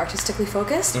 mostly like artistically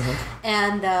focused.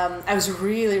 And I was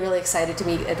really, really excited to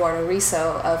meet Eduardo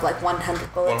Risso of like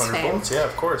 100 Bullets fame. 100 Bullets, yeah,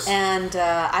 of course. And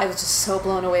I was just so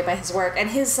blown away by his work. And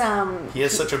his he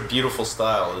has such a beautiful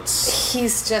style.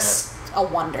 He's just a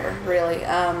wonder, really.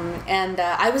 And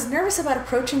I was nervous about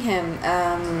approaching him,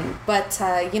 but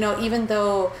even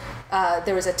though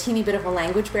there was a teeny bit of a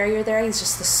language barrier there, he's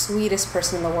just the sweetest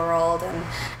person in the world,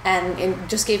 and it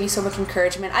just gave me so much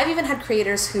encouragement. I've even had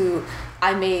creators who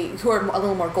are a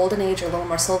little more golden age or a little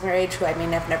more silver age, who I may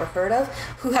have never heard of,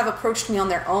 who have approached me on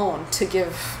their own to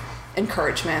give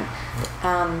encouragement.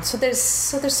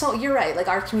 So you're right, like,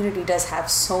 our community does have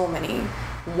so many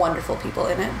wonderful people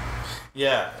in it.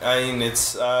 Yeah, I mean,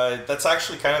 it's that's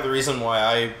actually kind of the reason why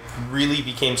I really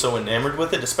became so enamored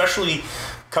with it, especially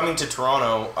coming to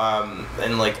Toronto.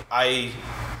 And like I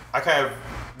kind of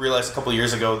realized a couple of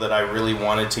years ago that I really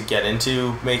wanted to get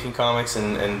into making comics,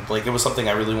 and like it was something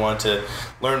I really wanted to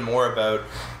learn more about,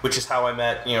 which is how I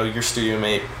met your studio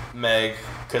mate Meg,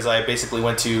 because I basically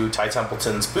went to Ty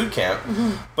Templeton's boot camp.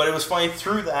 But it was funny,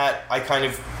 through that I kind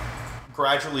of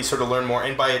gradually sort of learn more,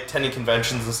 and by attending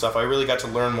conventions and stuff, I really got to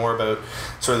learn more about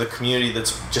sort of the community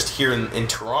that's just here in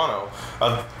Toronto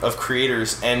of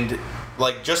creators, and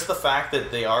like just the fact that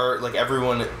they are, like,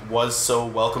 everyone was so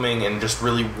welcoming and just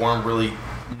really warm, really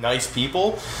nice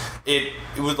people. It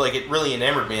was like, it really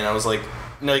enamored me, and I was like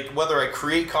whether I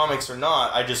create comics or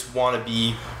not, I just want to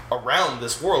be around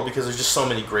this world because there's just so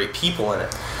many great people in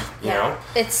it. You know?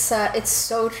 It's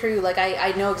so true. Like,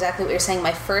 I know exactly what you're saying.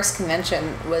 My first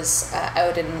convention was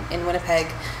out in Winnipeg,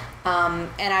 and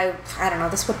I don't know,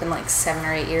 this would have been like 7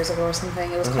 or 8 years ago or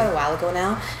something. It was quite a while ago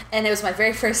now, and it was my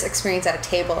very first experience at a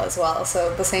table as well,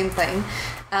 so the same thing.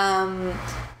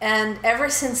 And ever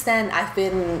since then,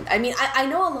 I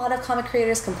know a lot of comic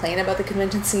creators complain about the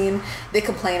convention scene. They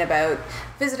complain about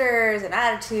visitors and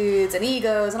attitudes and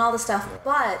egos and all this stuff,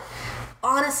 but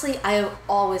honestly, I have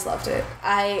always loved it.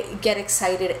 I get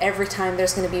excited every time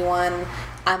there's going to be one.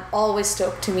 I'm always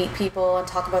stoked to meet people and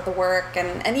talk about the work,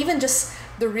 and even just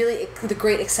the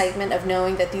great excitement of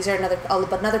knowing that these are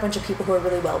another bunch of people who are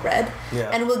really well read,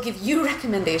 and will give you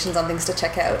recommendations on things to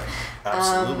check out.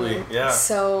 Absolutely, yeah.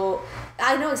 So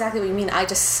I know exactly what you mean. I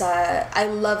just I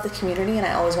love the community, and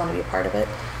I always want to be a part of it,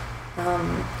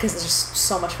 because there's just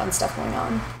so much fun stuff going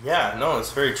on. Yeah, no,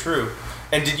 it's very true.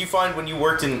 And did you find when you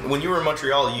were in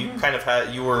Montreal, you kind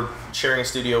of you were sharing a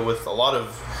studio with a lot of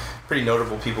pretty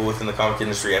notable people within the comic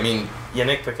industry? I mean,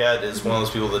 Yannick Paquette is one of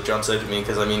those people that jumps out at me,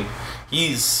 because I mean,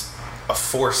 he's a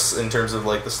force in terms of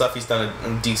like the stuff he's done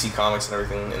in DC Comics and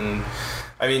everything. And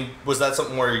I mean, was that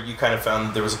something where you kind of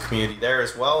found there was a community there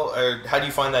as well? Or how do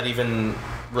you find that even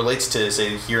relates to,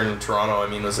 say, here in Toronto? I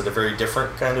mean, was it a very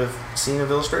different kind of scene of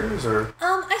illustrators, or?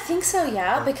 I think so,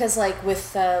 yeah, because like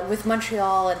with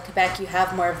Montreal and Quebec, you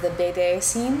have more of the BD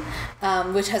scene,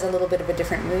 which has a little bit of a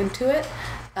different mood to it.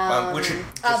 Which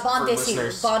bande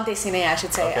dessinée, I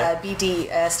should say. Okay.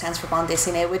 BD stands for bande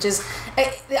dessinée, which is,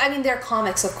 I mean, they're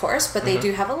comics, of course, but they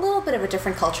do have a little bit of a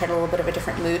different culture and a little bit of a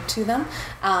different mood to them,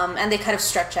 and they kind of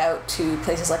stretch out to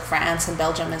places like France and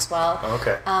Belgium as well.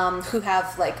 Okay. Who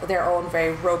have like their own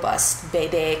very robust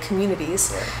BD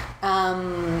communities,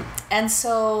 and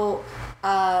so.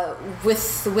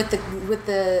 With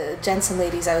the Jensen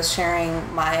ladies I was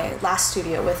sharing my last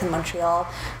studio with in Montreal,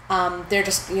 they're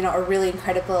just a really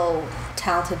incredible,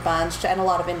 talented bunch, and a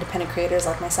lot of independent creators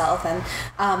like myself. And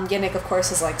Yannick, of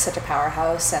course, is like such a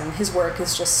powerhouse, and his work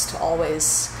is just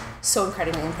always so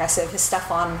incredibly impressive. His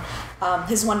stuff on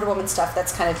his Wonder Woman stuff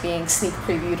that's kind of being sneak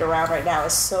previewed around right now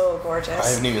is so gorgeous. I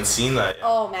haven't even seen that yet.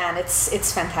 Oh man,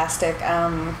 it's fantastic.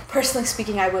 Personally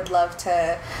speaking, I would love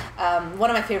to. One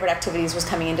of my favorite activities was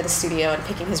coming into the studio and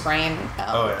picking his brain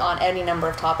on any number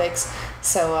of topics.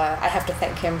 So I have to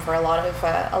thank him for a lot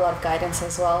of guidance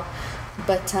as well.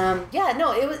 But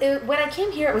when I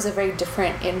came here, it was a very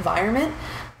different environment.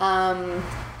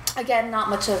 Again,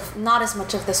 not as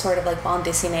much of the sort of like bande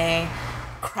dessinée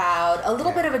crowd, a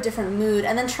little bit of a different mood.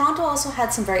 And then Toronto also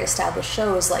had some very established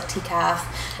shows like TCAF,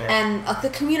 and the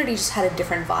community just had a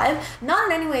different vibe. Not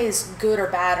in any ways good or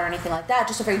bad or anything like that,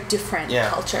 just a very different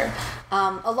culture.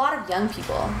 A lot of young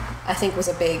people, I think, was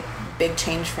a big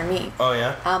change for me. Oh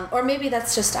yeah? Or maybe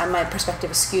that's just my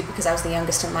perspective is skewed because I was the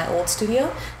youngest in my old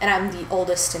studio, and I'm the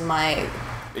oldest in my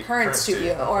current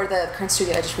studio, or the current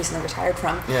studio I just recently retired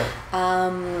from. Yeah.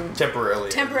 Temporarily.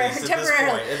 At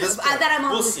this point.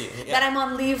 That I'm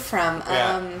on leave from.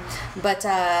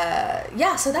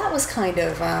 So that was kind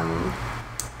of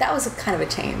a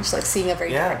change, like seeing a very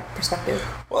different perspective.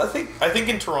 Well, I think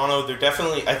in Toronto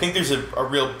there's a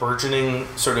real burgeoning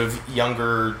sort of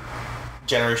younger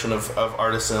generation of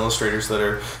artists and illustrators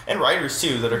and writers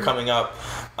too that are coming up.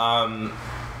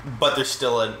 But there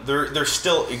still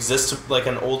exists like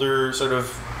an older sort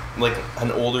of like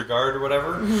an older guard or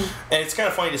whatever, and it's kind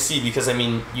of funny to see because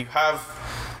you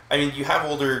have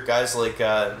older guys like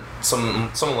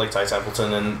someone like Ty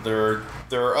Templeton, and there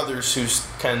are others whose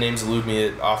kind of names elude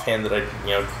me offhand that I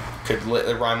could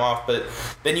rhyme off, but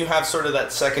then you have sort of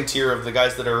that second tier of the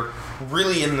guys that are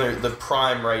really in the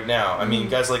prime right now. I mean,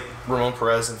 guys like Ramon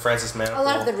Perez and Francis Manicool. A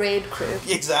lot of the Raid crew.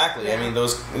 Exactly. Yeah. I mean,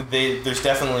 there's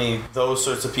definitely those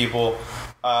sorts of people,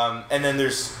 and then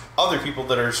there's other people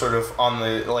that are sort of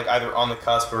either on the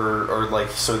cusp or like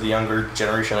sort of the younger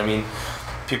generation. I mean,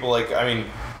 people like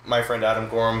my friend Adam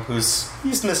Gorham, he's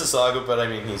Mississauga, but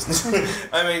he's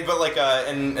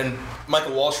and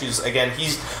Michael Walsh, who's again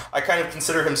I kind of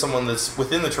consider him someone that's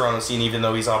within the Toronto scene, even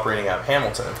though he's operating out of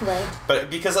Hamilton. Right. But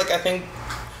because I think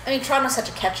Toronto's such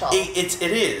a catch-all. It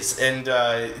is, and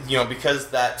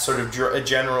because that sort of a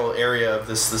general area of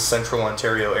this central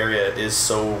Ontario area is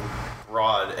so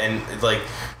broad, and like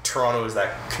Toronto is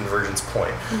that convergence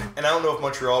point. And I don't know if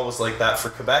Montreal was like that for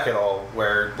Quebec at all,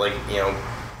 where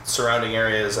surrounding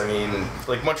areas.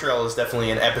 Like Montreal is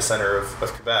definitely an epicenter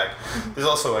of Quebec. There's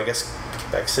also, I guess,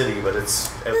 Quebec City, but there's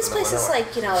places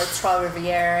like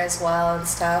Trois-Rivières as well and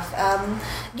stuff.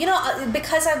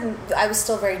 Because I was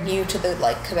still very new to the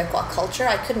like Quebecois culture,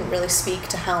 I couldn't really speak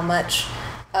to how much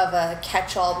of a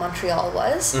catch-all Montreal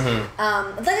was. Like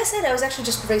I said, I was actually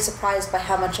just very surprised by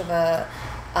how much of a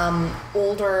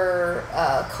older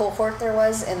cohort there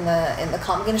was in the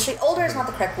comic industry. Older is not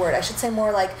the correct word. I should say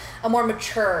more like a more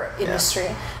mature industry.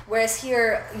 Yeah. Whereas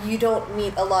here, you don't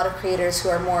meet a lot of creators who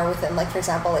are more within, like for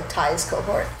example, like Ty's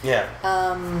cohort. Yeah.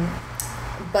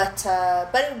 But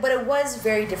it was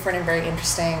very different and very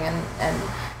interesting, and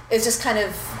it's just kind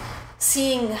of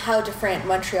seeing how different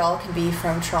Montreal can be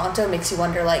from Toronto makes you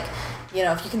wonder, like,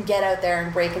 if you can get out there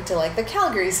and break into like the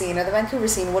Calgary scene or the Vancouver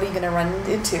scene, what are you going to run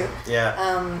into? Yeah.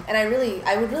 And I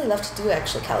would really love to do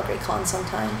actually Calgary Con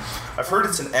sometime. I've heard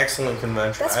it's an excellent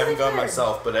convention. I haven't gone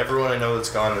myself, but everyone I know that's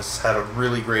gone has had a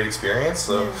really great experience.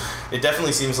 So it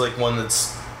definitely seems like one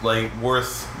that's like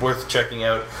worth checking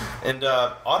out. And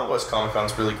Ottawa's Comic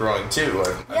Con's really growing too.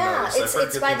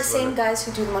 It's by the same guys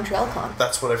who do the Montreal Con.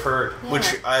 That's what I've heard. Yeah.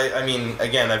 Which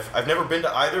again, I've never been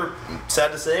to either.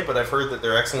 Sad to say, but I've heard that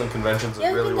they're excellent conventions. You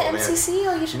haven't been to MCC?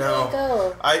 Oh, you should really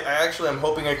go. I'm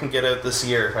hoping I can get out this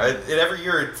year. Every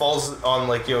year it falls on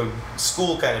like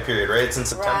school kind of period, right? It's in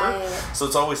September, so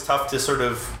it's always tough to sort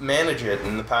of manage it.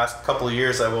 In the past couple of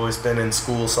years, I've always been in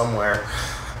school somewhere.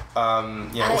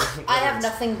 I have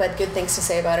nothing but good things to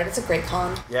say about it. It's a great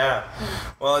con. Yeah.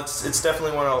 Well, it's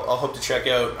definitely one I'll hope to check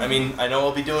out. I mean, I know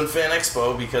I'll be doing Fan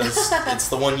Expo because it's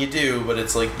the one you do, but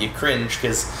it's like you cringe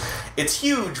because it's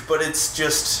huge, but it's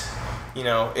just,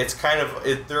 it's kind of,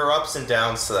 there are ups and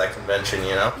downs to that convention,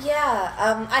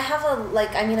 Yeah. I have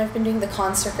I've been doing the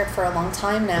con circuit for a long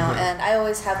time now, and I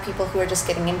always have people who are just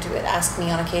getting into it ask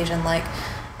me on occasion,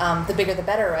 the bigger the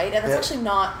better, right? And that's actually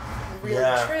not really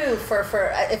true for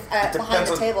if behind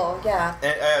the table. Yeah.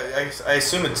 I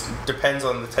assume it depends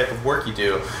on the type of work you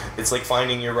do. It's like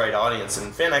finding your right audience,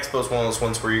 and Fan Expo is one of those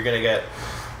ones where you're going to get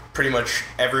pretty much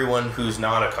everyone who's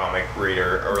not a comic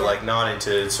reader or not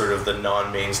into sort of the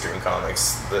non-mainstream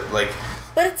comics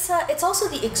But it's also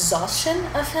the exhaustion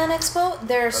of Fan Expo.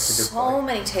 There are so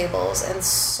many tables and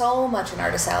so much in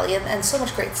Artist Alley and so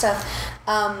much great stuff.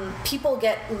 People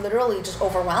get literally just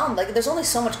overwhelmed. There's only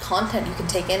so much content you can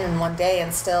take in one day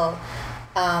and still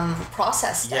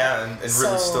process stuff. Yeah, and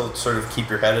really still sort of keep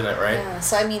your head in it, right? Yeah,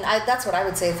 so I mean, that's what I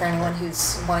would say for anyone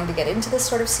who's wanting to get into this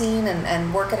sort of scene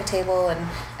and work at a table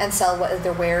and sell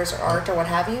their wares or art or what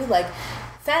have you.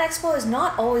 Fan Expo is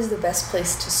not always the best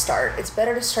place to start. It's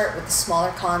better to start with the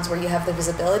smaller cons where you have the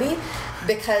visibility,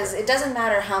 because it doesn't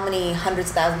matter how many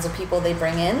hundreds of thousands of people they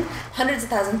bring in. Hundreds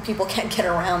of thousands of people can't get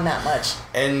around that much.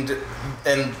 And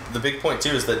the big point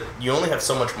too is that you only have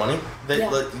so much money that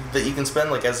you can spend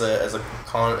as a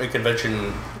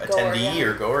convention attendee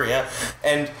or goer,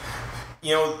 and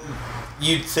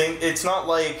you'd think it's not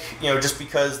just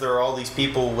because there are all these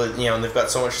people with and they've got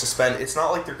so much to spend, it's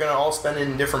not like they're going to all spend it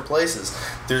in different places.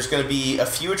 There's going to be a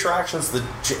few attractions that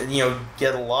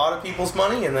get a lot of people's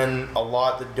money and then a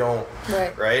lot that don't,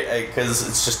 right? Because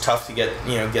it's just tough to get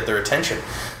their attention.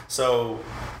 So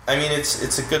I mean,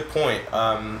 it's a good point.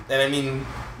 And I mean,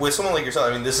 with someone like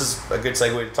yourself, I mean, this is a good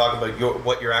segue to talk about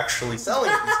what you're actually selling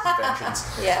at these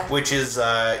conventions. Yeah. Which is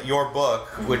your book,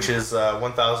 which is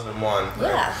 1001.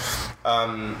 Yeah.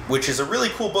 Right? Which is a really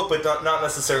cool book, but not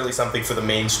necessarily something for the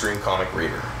mainstream comic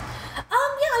reader.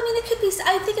 Yeah, I mean, it could be.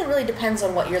 I think it really depends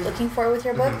on what you're looking for with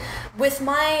your book. With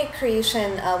my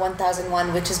creation,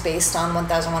 1001, which is based on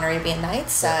 1001 Arabian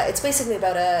Nights, it's basically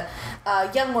about a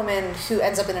young woman who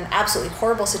ends up in an absolutely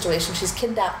horrible situation. She's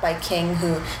kidnapped by a king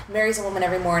who marries a woman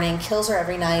every morning, kills her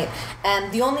every night,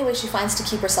 and the only way she finds to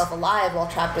keep herself alive while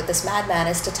trapped with this madman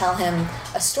is to tell him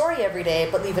a story every day,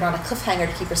 but leave it on a cliffhanger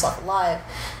to keep herself alive.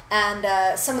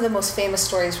 And some of the most famous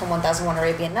stories from 1001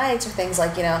 Arabian Nights are things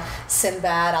like,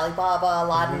 Sinbad, Ali Baba,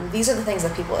 Aladdin. These are the things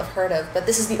that people have heard of, but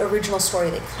this is the original story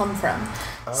they come from.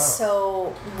 Oh.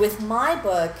 So with my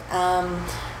book,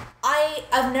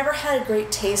 I've never had a great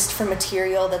taste for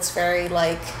material that's very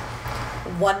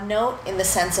one note in the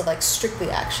sense of strictly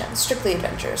action, strictly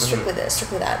adventure, strictly this,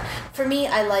 strictly that. For me,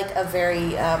 I like a very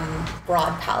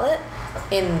broad palette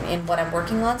in what I'm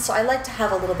working on. So I like to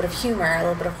have a little bit of humor, a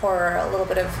little bit of horror, a little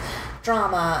bit of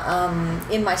drama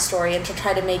in my story, and to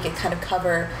try to make it kind of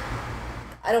cover,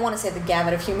 I don't want to say the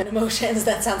gamut of human emotions,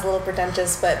 that sounds a little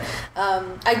pretentious, but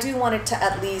I do want it to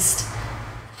at least,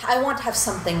 I want to have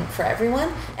something for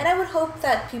everyone, and I would hope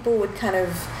that people would kind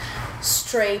of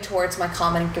stray towards my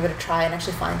comment and give it a try and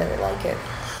actually find that they like it.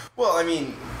 Well, I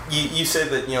mean, you say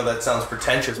that, that sounds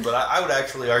pretentious, but I would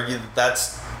actually argue that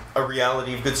that's a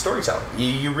reality of good storytelling.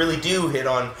 You really do hit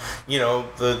on,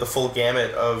 the full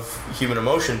gamut of human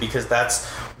emotion, because that's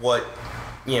what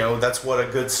a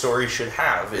good story should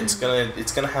have. It's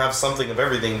gonna have something of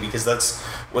everything, because that's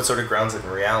what sort of grounds it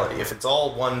in reality. If it's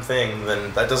all one thing,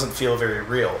 then that doesn't feel very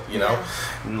real,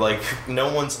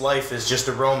 no one's life is just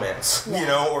a romance,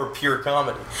 or pure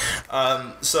comedy.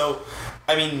 So,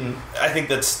 I mean, I think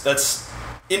that's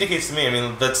indicates to me, I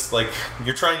mean, that's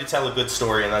you're trying to tell a good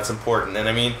story, and that's important. And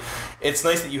I mean, it's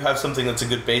nice that you have something that's a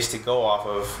good base to go off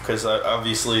of, because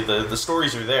obviously the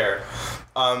stories are there.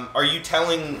 Are you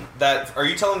telling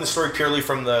the story purely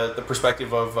from the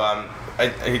perspective of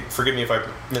forgive me if I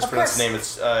mispronounce the name,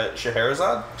 it's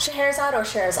Scheherazade? Scheherazade or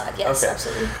Sherazade, yes, okay.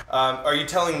 Absolutely. Are you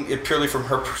telling it purely from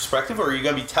her perspective, or are you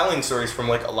going to be telling stories from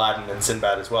Aladdin and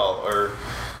Sinbad as well, or?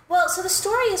 Well, so the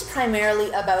story is primarily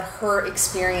about her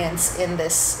experience in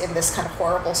this kind of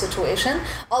horrible situation,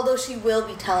 although she will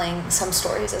be telling some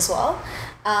stories as well.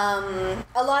 A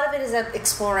lot of it is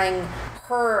exploring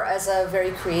her as a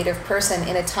very creative person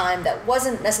in a time that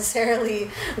wasn't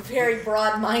necessarily very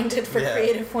broad-minded for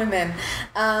creative women.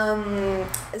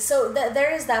 So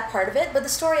there is that part of it, but the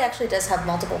story actually does have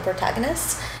multiple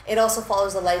protagonists. It also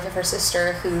follows the life of her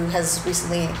sister, who has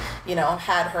recently,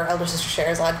 had her elder sister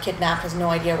Sherazade kidnapped, has no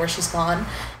idea where she's gone,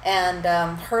 and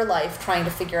her life trying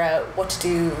to figure out what to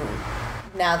do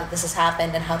now that this has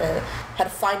happened and how to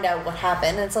find out what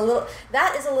happened. And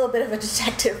that is a little bit of a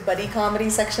detective buddy comedy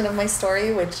section of my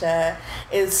story, which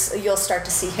is you'll start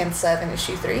to see hints of in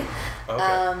issue 3.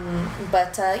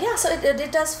 Okay. So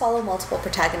it does follow multiple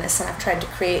protagonists, and I've tried to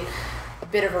create a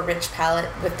bit of a rich palette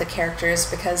with the characters,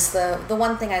 because the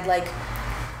one thing I'd like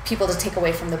people to take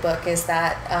away from the book is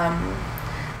that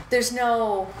there's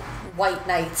no white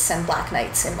knights and black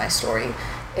knights in my story.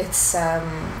 It's a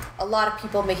lot of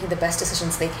people making the best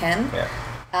decisions they can,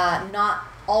 not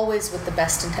always with the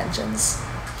best intentions.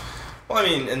 Well, I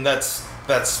mean, and that's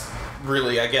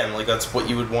really, again, like, that's what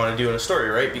you would want to do in a story,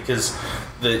 right? Because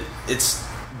it's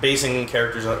basing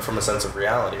characters from a sense of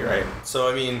reality, right? So,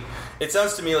 I mean, it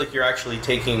sounds to me like you're actually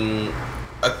taking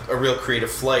a real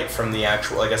creative flight from the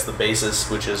actual, I guess, the basis,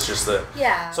 which is just the...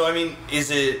 Yeah. So, I mean,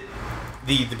 is it...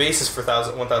 The basis for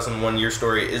 1001 Year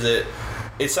Story, is it...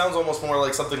 It sounds almost more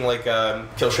like something like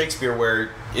Kill Shakespeare, where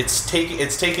it's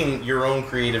taking your own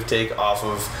creative take off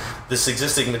of this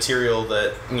existing material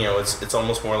that, you know, it's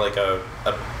almost more like a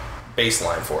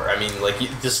baseline for. I mean, like,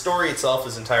 the story itself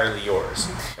is entirely yours.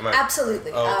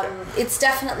 Absolutely. Oh, okay. It's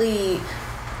definitely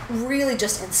really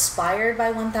just inspired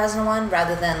by 1001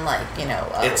 rather than, like, you know...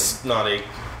 it's not a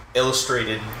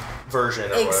illustrated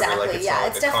version or exactly, whatever.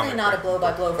 Like, it's definitely not a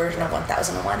blow-by-blow version of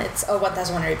 1001. It's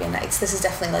 1001 Arabian Nights. This is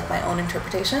definitely like my own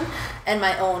interpretation and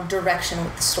my own direction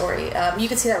with the story. You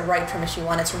can see that right from issue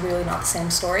 1. It's really not the same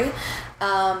story.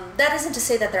 That isn't to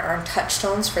say that there aren't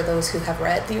touchstones for those who have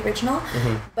read the original,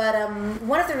 but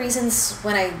one of the reasons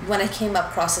when I came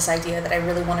across this idea that I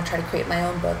really want to try to create my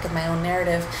own book and my own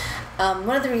narrative,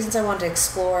 one of the reasons I wanted to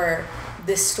explore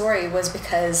this story was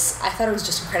because I thought it was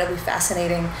just incredibly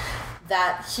fascinating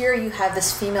that here you have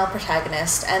this female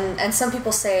protagonist, and some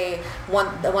people say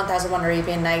the 1001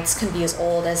 Arabian Nights can be as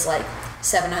old as like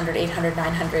 700, 800,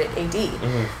 900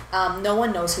 AD. No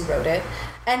one knows who wrote it,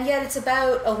 and yet it's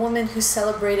about a woman who's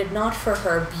celebrated not for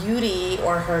her beauty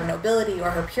or her nobility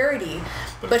or her purity,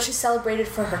 but she's celebrated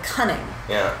for her cunning,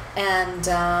 and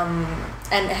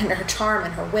her charm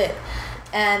and her wit.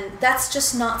 And that's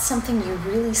just not something you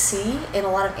really see in a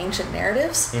lot of ancient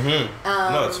narratives.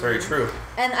 No, it's very true.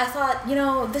 And I thought, you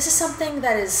know, this is something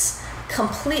that is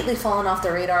completely fallen off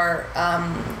the radar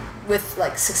with,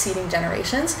 like, succeeding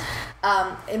generations.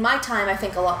 In my time, I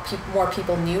think a lot more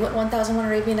people knew what 1001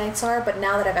 Arabian Nights are, but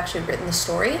now that I've actually written the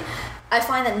story, I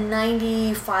find that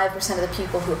 95% of the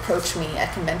people who approach me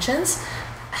at conventions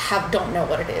don't know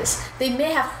what it is. They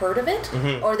may have heard of it,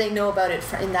 or they know about it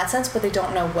in that sense, but they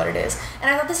don't know what it is. And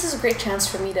I thought this is a great chance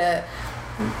for me to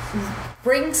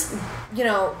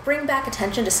bring back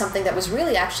attention to something that was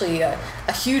really actually a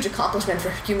huge accomplishment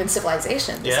for human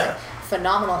civilization. This like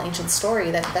phenomenal ancient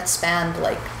story that spanned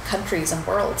like countries and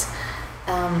worlds.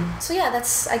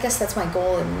 I guess that's my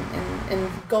goal in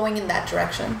going in that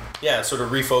direction. Yeah, sort of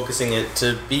refocusing it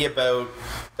to be about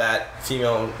that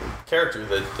female character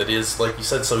that is, like you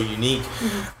said, so unique.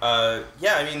 I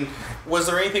mean, was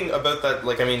there anything about that,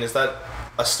 like, I mean, is that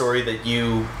a story that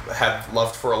you have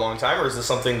loved for a long time, or is this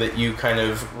something that you kind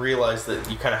of realized that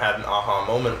you kind of had an aha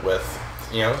moment with,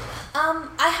 you know?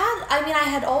 I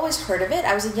had always heard of it.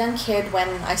 I was a young kid when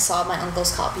I saw my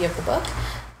uncle's copy of the book.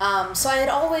 So I had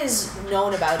always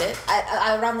known about it.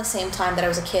 Around the same time that I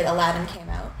was a kid, Aladdin came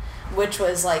out, which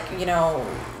was like, you know,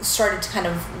 started to kind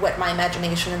of whet my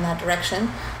imagination in that direction.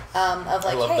 Of like,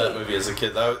 I loved that movie as a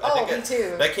kid. I think me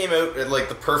too. That came out at like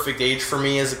the perfect age for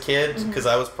me as a kid, because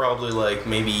I was probably like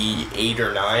maybe 8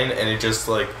 or 9, and it just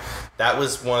like, that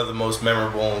was one of the most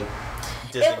memorable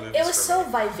Disney movies. It was so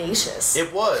vivacious.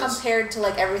 It was compared to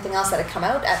like everything else that had come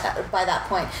out by that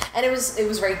point, and it was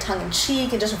very tongue in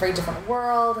cheek and just a very different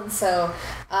world. And so,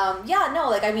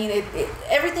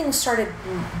 everything started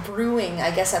brewing,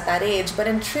 I guess, at that age. But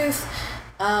in truth,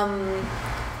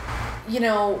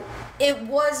 it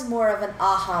was more of an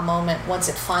aha moment once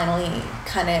it finally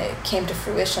kind of came to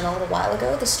fruition a little while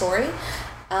ago. The story,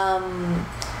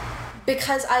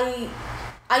 because I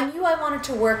knew I wanted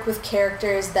to work with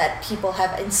characters that people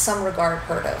have in some regard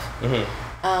heard of.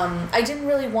 I didn't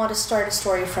really want to start a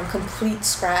story from complete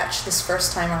scratch this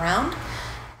first time around.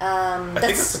 I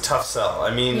think that's a tough sell. I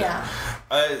mean,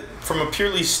 from a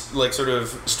purely like sort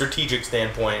of strategic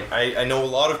standpoint, I know a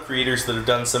lot of creators that have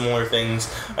done similar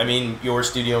things. I mean, your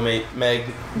studio mate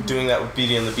Meg doing that with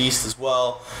Beauty and the Beast as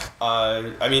well.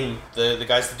 I mean, the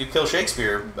guys that do Kill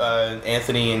Shakespeare,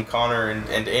 Anthony and Connor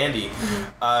and Andy.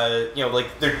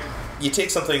 You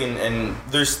take something and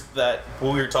there's that,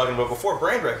 what we were talking about before,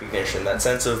 brand recognition, that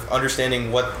sense of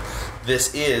understanding what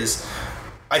this is.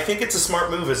 I think it's a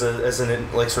smart move as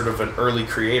an like sort of an early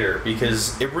creator,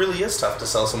 because it really is tough to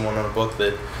sell someone on a book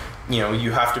that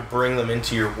you have to bring them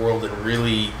into your world and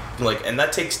really and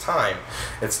that takes time.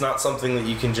 It's not something that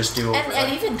you can just do overnight.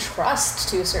 And even trust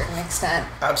to a certain extent.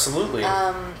 Absolutely.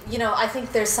 I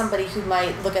think there's somebody who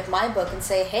might look at my book and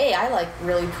say, hey, I like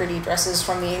really pretty dresses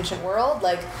from the ancient world,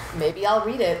 maybe I'll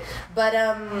read it. But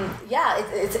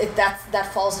that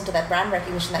falls into that brand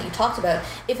recognition that you talked about.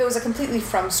 If it was a completely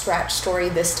from scratch story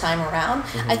this time around,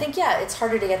 I think it's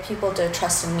harder to get people to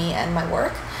trust in me and my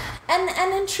work.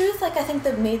 And in truth, I think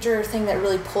the major thing that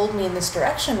really pulled me in this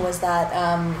direction was that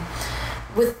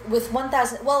with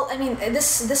 1,000. Well, I mean,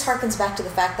 this harkens back to the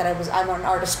fact that I'm an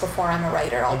artist before I'm a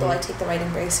writer. Although I take the writing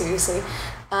very seriously.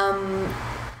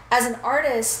 As an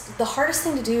artist, the hardest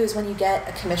thing to do is when you get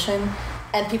a commission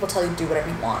and people tell you to do whatever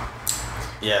you want.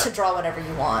 Yeah. To draw whatever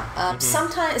you want.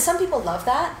 Sometimes some people love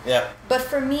that. Yeah. But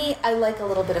for me, I like a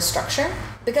little bit of structure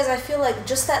because I feel like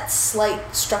just that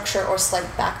slight structure or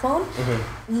slight backbone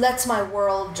lets my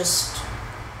world just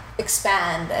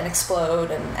expand and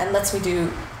explode and lets me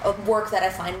do a work that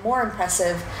I find more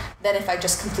impressive than if I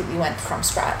just completely went from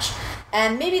scratch.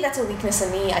 And maybe that's a weakness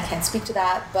in me. I can't speak to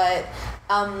that, but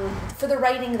for the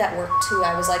writing that worked too,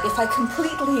 I was like, if I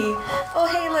completely, oh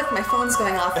hey look, my phone's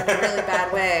going off in a really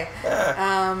bad way.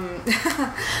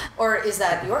 Or is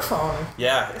that your phone?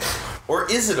 Yeah. Or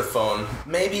is it a phone?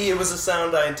 Maybe it was a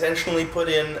sound I intentionally put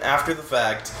in after the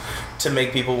fact to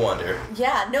make people wonder.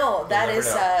 Yeah, no, that is,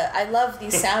 I love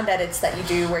these sound edits that you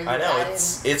do where you I know, add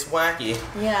it's wacky.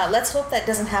 Yeah, let's hope that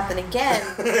doesn't happen again.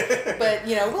 But,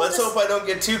 let's hope I don't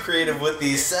get too creative with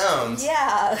these sounds.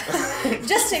 Yeah.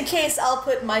 Just in case, I'll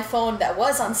put my phone that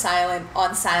was on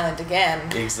silent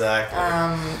again. Exactly.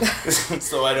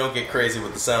 So I don't get crazy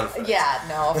with the sound effects. Yeah,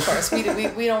 no, of course. We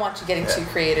don't want you getting too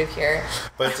creative here.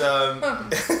 But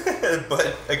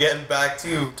but again, back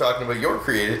to talking about your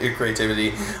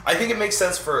creativity, I think it makes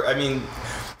sense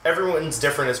everyone's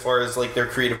different as far as their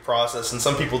creative process, and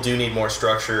some people do need more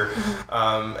structure.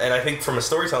 And I think from a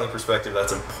storytelling perspective,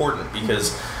 that's important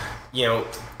because,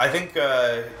 I think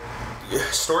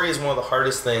story is one of the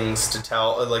hardest things to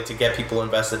tell, to get people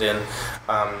invested in,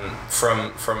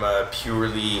 from a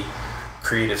purely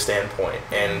creative standpoint,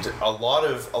 and a lot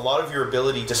of your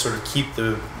ability to sort of keep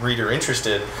the reader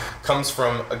interested comes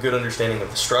from a good understanding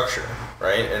of the structure,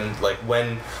 right? And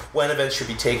when events should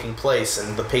be taking place,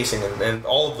 and the pacing, and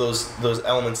all of those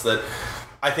elements that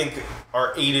I think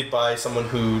are aided by someone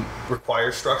who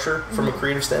requires structure from a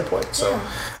creative standpoint. So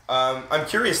I'm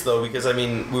curious though, because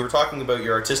we were talking about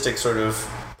your artistic sort of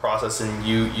process, and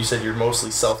you said you're mostly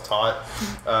self-taught,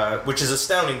 which is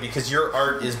astounding because your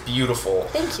art is beautiful.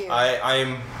 Thank you.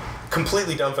 I'm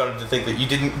completely dumbfounded to think that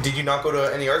did you not go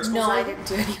to any art school? No, I didn't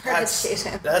do any art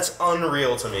education. That's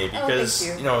unreal to me because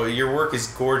your work is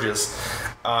gorgeous,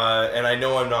 and I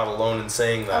know I'm not alone in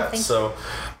saying that. So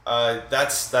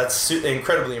that's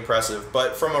incredibly impressive.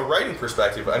 But from a writing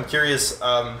perspective, I'm curious.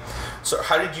 So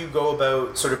how did you go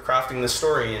about sort of crafting this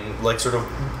story, and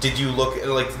did you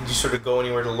sort of go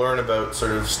anywhere to learn about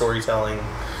sort of storytelling?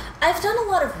 I've done a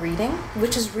lot of reading,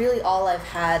 which is really all I've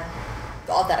had.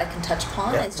 All that I can touch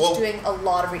upon is just doing a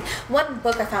lot of reading. One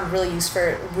book I found really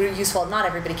useful, not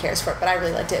everybody cares for it, but I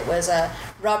really liked it, was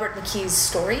Robert McKee's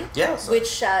Story,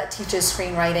 which teaches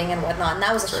screenwriting and whatnot, and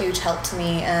that was a huge help to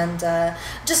me. And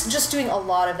just doing a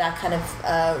lot of that kind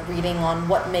of reading on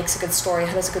what makes a good story,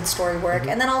 how does a good story work,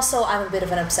 and then also I'm a bit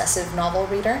of an obsessive novel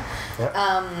reader.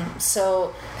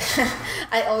 So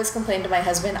I always complain to my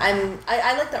husband.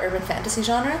 I like the urban fantasy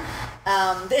genre.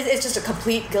 It's just a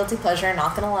complete guilty pleasure,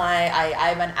 not gonna lie.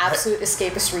 I'm an absolute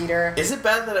escapist reader. Is it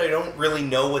bad that I don't really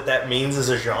know what that means as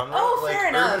a genre? Oh, fair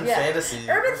enough. Urban fantasy.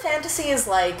 Urban fantasy is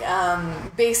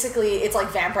basically it's like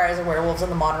vampires and werewolves in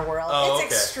the modern world. It's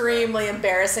extremely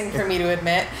embarrassing for me to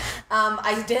admit.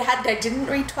 I didn't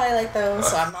read Twilight though,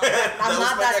 so I'm not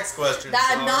that next question.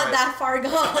 I'm not that far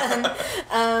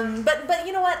gone. But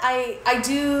you know what? I'm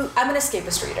an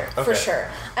escapist reader for sure.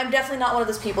 I'm definitely not one of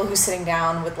those people who's sitting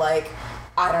down with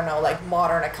I don't know,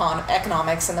 modern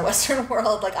economics in the Western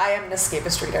world. I am an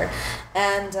escapist reader.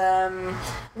 And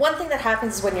one thing that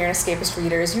happens when you're an escapist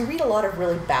reader is you read a lot of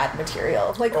really bad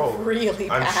material. Really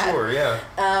bad. I'm sure, yeah.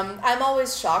 I'm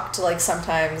always shocked,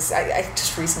 sometimes, I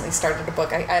just recently started a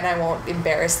book, and I won't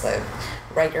embarrass the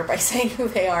writer by saying who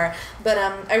they are, but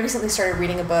I recently started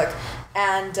reading a book,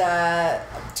 and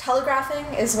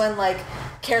telegraphing is when,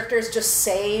 characters just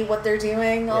say what they're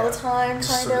doing all the time,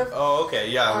 kind of. Oh, okay,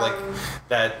 yeah,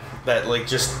 that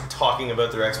just talking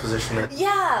about their exposition.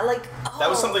 That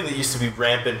was something that used to be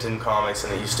rampant in comics,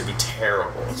 and it used to be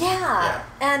terrible. Yeah.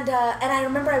 And I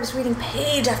remember I was reading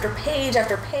page after page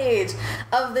after page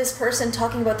of this person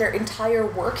talking about their entire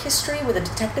work history with a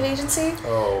detective agency.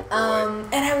 Oh, boy.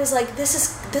 And I was like, this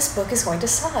this book is going to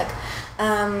suck.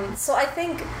 So I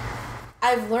think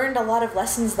I've learned a lot of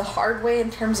lessons the hard way in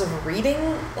terms of reading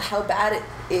how bad it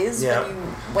is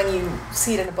when you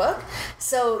see it in a book.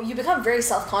 So you become very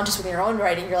self-conscious with your own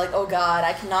writing. You're like, oh God,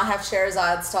 I cannot have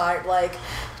Scheherazade start like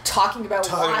talking about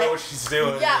what she's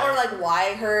doing. Yeah, or like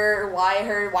why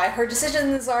her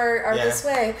decisions are this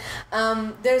way.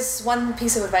 There's one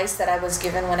piece of advice that I was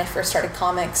given when I first started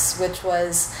comics, which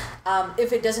was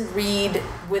if it doesn't read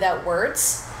without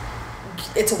words,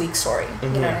 it's a weak story. You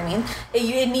know what I mean?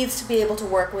 It needs to be able to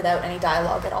work without any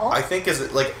dialogue at all. I think as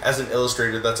an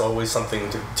illustrator, that's always something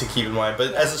to keep in mind.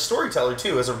 But as a storyteller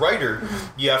too, as a writer,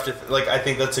 you have to I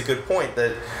think that's a good point,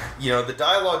 that the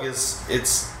dialogue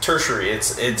it's tertiary.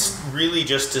 It's really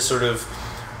just to sort of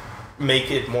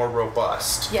make it more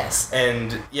robust. Yes.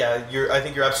 And I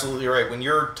think you're absolutely right. When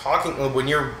you're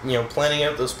planning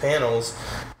out those panels,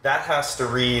 that has to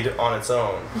read on its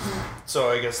own.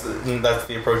 So I guess that's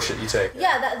the approach that you take.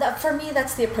 Yeah, that for me,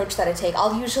 that's the approach that I take.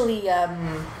 I'll usually, I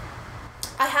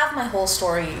have my whole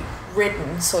story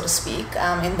written, so to speak,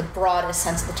 in the broadest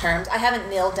sense of the terms. I haven't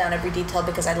nailed down every detail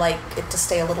because I like it to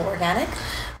stay a little organic.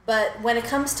 But when it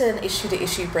comes to an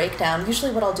issue-to-issue breakdown,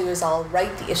 usually what I'll do is I'll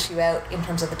write the issue out in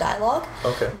terms of the dialogue.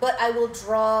 Okay. But I will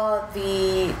draw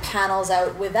the panels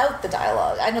out without the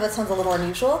dialogue. I know that sounds a little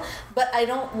unusual, but I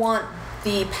don't want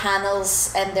the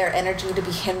panels and their energy to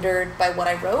be hindered by what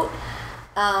I wrote.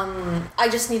 I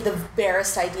just need the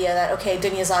barest idea that, okay,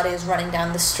 Dunyazade is running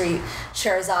down the street,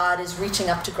 Scheherazade is reaching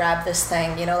up to grab this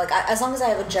thing, as long as I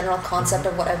have a general concept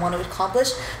of what I want to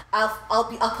accomplish, I'll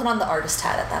put on the artist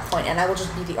hat at that point, and I will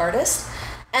just be the artist,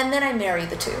 and then I marry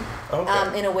the two,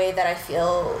 in a way that I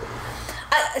feel.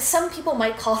 Some people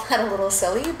might call that a little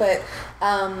silly, but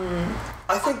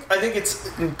I think it's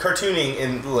cartooning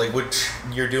in which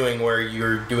you're doing, where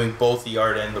you're doing both the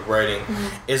art and the writing,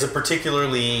 is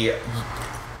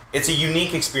it's a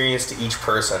unique experience to each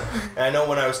person. And I know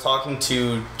when I was talking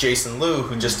to Jason Liu,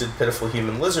 who just did Pitiful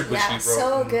Human Lizard, which he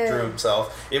wrote and drew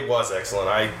himself, it was excellent.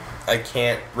 I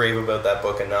can't rave about that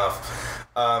book enough.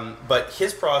 But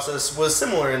his process was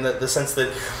similar in the sense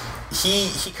that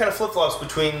he kind of flip-flops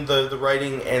between the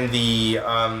writing and the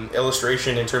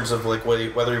illustration in terms of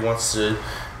whether he wants to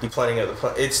be planning out the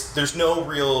plan. There's no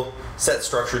real set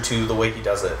structure to the way he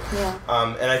does it. Yeah.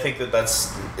 And I think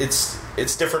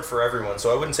it's different for everyone,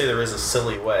 so I wouldn't say there is a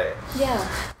silly way. Yeah.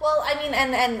 Well, I mean,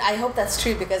 and I hope that's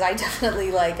true, because I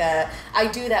definitely I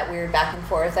do that weird back and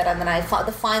forth, and then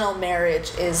the final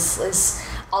marriage is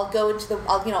I'll go into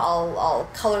I'll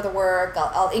color the work,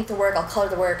 I'll ink the work, I'll color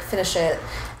the work, finish it,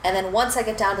 and then once I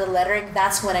get down to the lettering,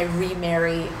 that's when I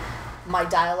remarry my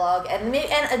dialogue and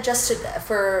adjust it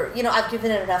for I've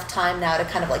given it enough time now to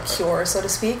kind of cure, so to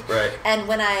speak. Right. And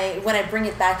when I bring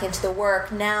it back into the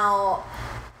work, now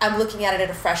I'm looking at it in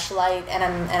a fresh light, and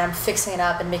I'm fixing it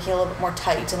up and making it a little bit more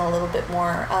tight and a little bit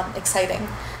more exciting.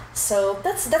 So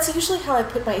that's usually how I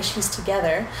put my issues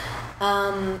together.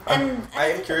 I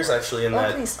am curious actually in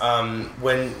that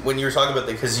when you were talking about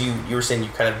that, because you were saying you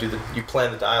kind of you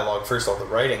plan the dialogue first, all the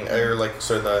writing, or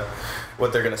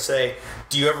what they're going to say.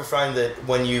 Do you ever find that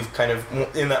when you've kind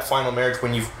of in that final marriage,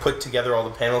 when you've put together all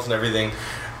the panels and everything,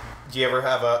 do you ever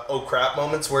have oh crap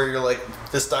moments where you're like,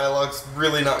 this dialogue's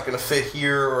really not going to fit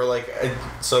here, or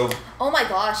so? Oh my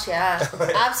gosh, yeah,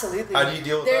 absolutely. How do you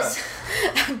deal with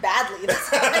that? Badly. That's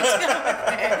how I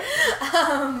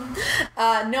deal with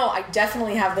it. No, I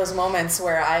definitely have those moments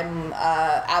where I'm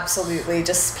absolutely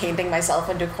just painting myself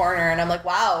into a corner, and I'm like,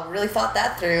 wow, really thought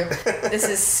that through. This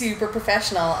is super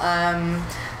professional.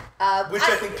 Which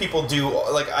I think people do.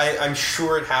 I'm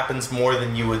sure it happens more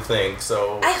than you would think.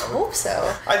 So I hope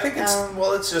so. I think it's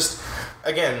it's just,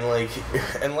 again,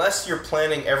 unless you're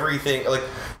planning everything,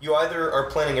 you either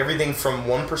are planning everything from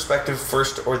one perspective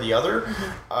first or the other,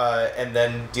 and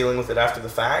then dealing with it after the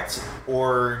fact,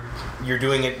 or you're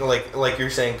doing it like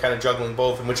you're saying, kind of juggling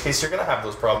both. In which case you're going to have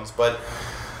those problems, but.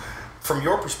 From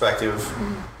your perspective,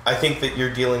 I think that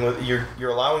you're dealing with you're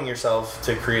allowing yourself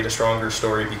to create a stronger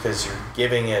story because you're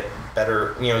giving it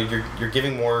better. You're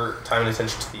giving more time and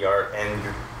attention to the art, and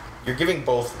you're giving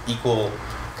both equal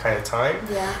kind of time.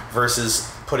 Yeah.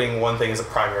 Versus putting one thing as a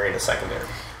primary and a secondary.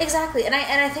 Exactly, and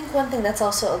I think one thing that's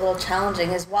also a little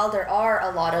challenging is while there are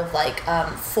a lot of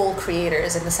full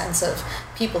creators in the sense of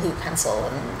people who pencil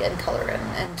and color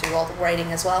and do all the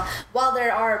writing as well, while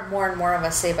there are more and more of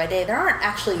us day by day, there aren't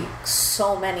actually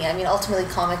so many. I mean, ultimately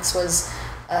comics was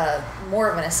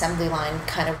more of an assembly line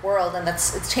kind of world, and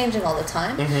it's changing all the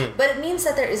time. But it means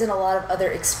that there isn't a lot of other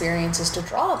experiences to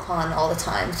draw upon all the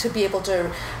time to be able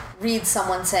to read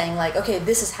someone saying like, okay,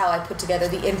 this is how I put together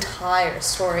the entire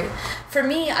story. For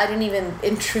me, I didn't even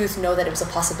in truth know that it was a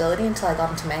possibility until I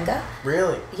got into manga.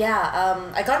 Really?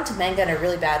 Yeah, I got into manga in a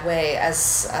really bad way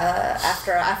as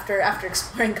after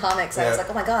exploring comics. I was like,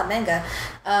 oh my god, manga,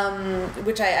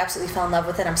 which I absolutely fell in love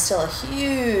with, and I'm still a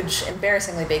huge,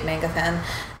 embarrassingly big manga fan.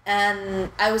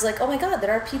 And I was like, oh my god,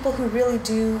 there are people who really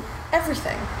do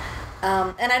everything.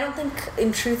 And I don't think,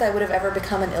 in truth, I would have ever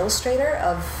become an illustrator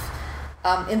of,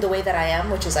 in the way that I am,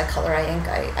 which is I color, I ink,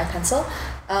 I pencil.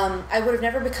 I would have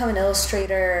never become an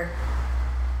illustrator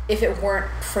if it weren't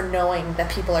for knowing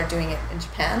that people are doing it in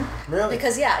Japan. Really?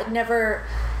 Because, yeah, it never...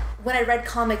 When I read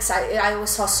comics, I always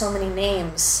saw so many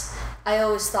names. I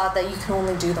always thought that you can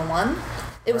only do the one.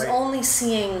 It was only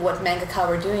seeing what mangaka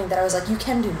were doing that I was like, you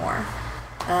can do more.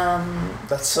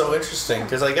 That's so interesting,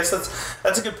 because I guess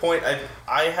that's a good point.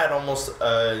 I had almost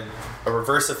a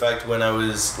reverse effect when I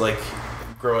was like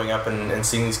growing up and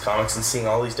seeing these comics and seeing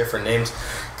all these different names,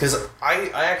 because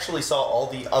I actually saw all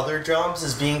the other jobs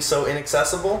as being so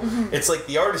inaccessible. Mm-hmm. It's like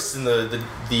the artist and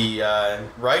the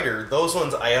writer, those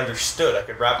ones I understood. I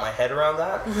could wrap my head around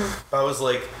that. Mm-hmm. But I was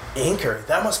like, inker,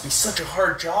 that must be such a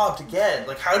hard job to get.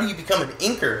 Like, how do you become an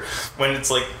inker when it's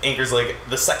like inker's like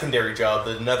the secondary job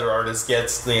that another artist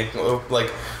gets,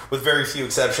 like with very few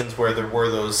exceptions where there were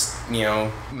those,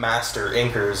 master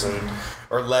inkers and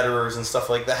or letterers and stuff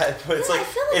like that. But it's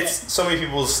it's so many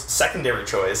people's secondary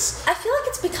choice. I feel like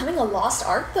it's becoming a lost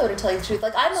art, though, to tell you the truth.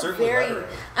 Like, I'm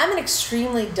an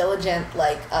extremely diligent,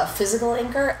 physical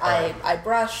inker. Right. I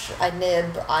brush, I nib,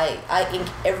 I ink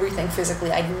everything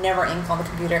physically. I never ink on the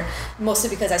computer, mostly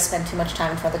because I spend too much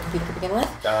time in front of the computer to begin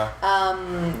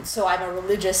with. So I'm a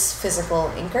religious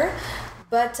physical inker.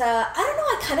 But I don't know,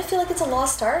 I kind of feel like it's a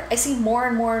lost art. I see more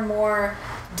and more and more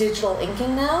digital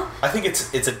inking now. I think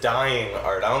it's a dying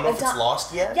art. I don't know if it's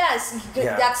lost yet. Yes,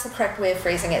 that's the correct way of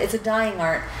phrasing it. It's a dying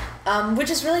art, which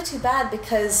is really too bad,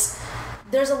 because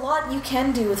there's a lot you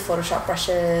can do with Photoshop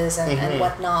brushes and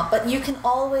whatnot, but you can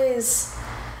always...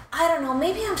 I don't know,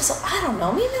 maybe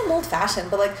I'm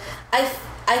old-fashioned, but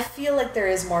I feel like there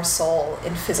is more soul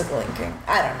in physical inking.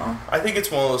 I don't know. I think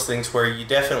it's one of those things where you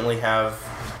definitely have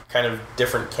kind of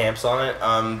different camps on it.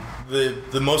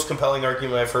 The most compelling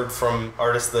argument I've heard from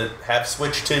artists that have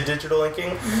switched to digital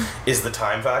inking is the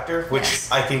time factor, which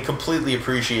I can completely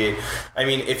appreciate. I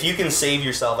mean, if you can save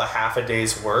yourself a half a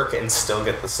day's work and still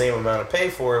get the same amount of pay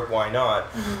for it, why not?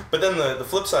 But then the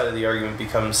flip side of the argument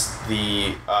becomes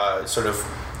the sort of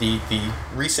the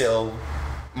resale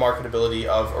marketability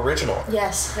of original.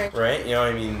 Yes, very true.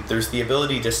 Right? There's the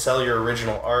ability to sell your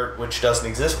original art, which doesn't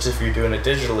exist if you're doing it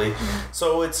digitally.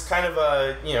 So it's kind of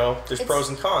there's pros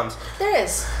and cons. There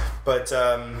is. But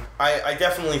I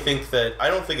definitely think that, I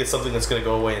don't think it's something that's going to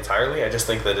go away entirely. I just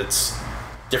think that it's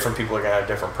different people are going to have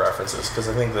different preferences, because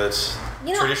I think that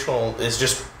traditional is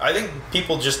just, I think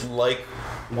people just like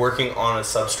working on a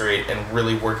substrate and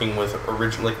really working with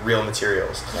original, real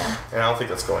materials. Yeah. And I don't think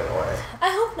that's going away. I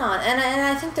hope not. And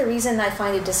I think the reason I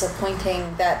find it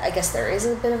disappointing that I guess there is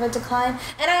a bit of a decline,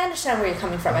 and I understand where you're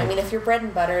coming from. I mean, if your bread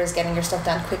and butter is getting your stuff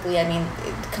done quickly, I mean,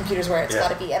 computer's where it's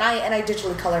got to be. And I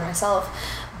digitally color myself.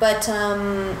 But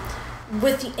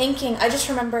with the inking, I just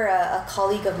remember a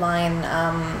colleague of mine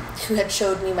who had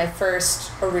showed me my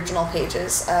first original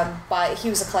pages. He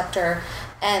was a collector,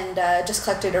 and just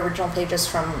collected original pages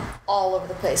from all over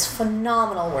the place.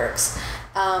 Phenomenal works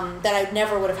that I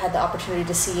never would have had the opportunity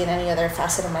to see in any other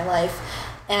facet of my life.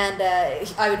 And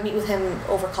I would meet with him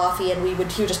over coffee, and he would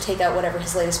just take out whatever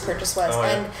his latest purchase was.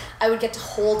 And I would get to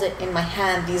hold it in my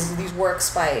hand, these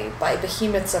works by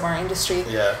behemoths of our industry.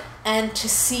 Yeah. And to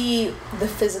see the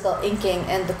physical inking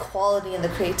and the quality and the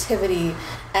creativity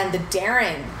and the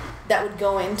daring that would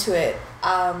go into it,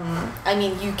 I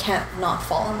mean, you can't not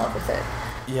fall in love with it.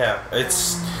 Yeah,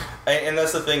 it's and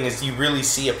that's the thing, is you really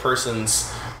see a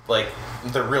person's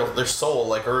their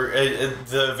soul, or at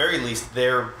the very least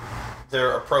their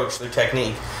approach, their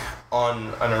technique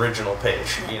on an original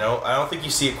page. I don't think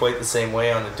you see it quite the same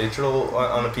way on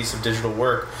a piece of digital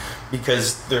work,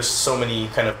 because there's so many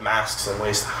kind of masks and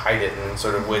ways to hide it, and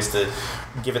sort of ways to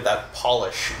give it that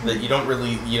polish that you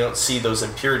don't see those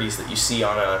impurities that you see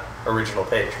on a original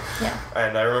page. Yeah.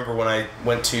 And I remember when I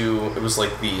went to, it was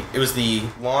the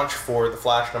launch for the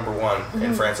Flash #1,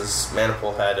 and Francis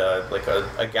Manapul had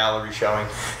a gallery showing,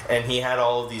 and he had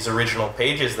all of these original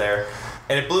pages there.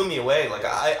 And it blew me away.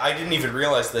 I didn't even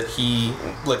realize that he,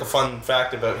 a fun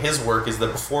fact about his work is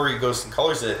that before he goes and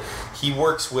colors it, he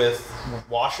works with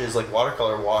washes,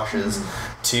 watercolor washes,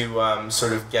 to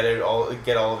sort of get all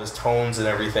of his tones and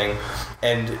everything.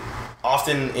 And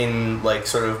often in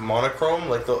sort of monochrome,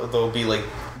 there'll be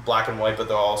black and white, but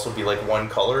there'll also be like one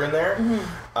color in there,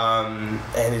 and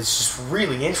it's just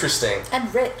really interesting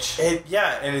and rich.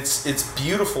 And it's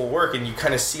beautiful work, and you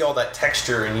kind of see all that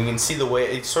texture, and you can see the way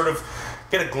it sort of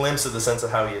get a glimpse of the sense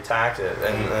of how he attacked it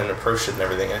and approached it and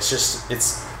everything. And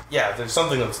there's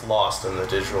something that's lost in the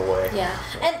digital way. Yeah,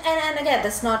 and again,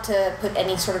 that's not to put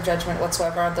any sort of judgment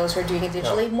whatsoever on those who are doing it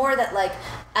digitally. No. More that, like,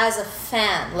 as a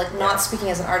fan, like, not speaking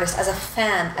as an artist, as a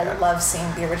fan, I love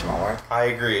seeing the original work. I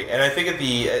agree, and I think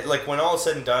when all is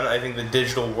said and done, I think the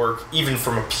digital work, even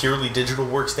from a purely digital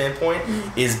work standpoint,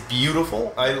 is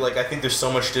beautiful. I think there's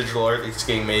so much digital art that's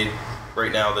getting made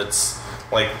right now that's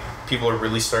like people are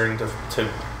really starting to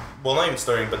well, not even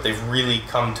starting, but they've really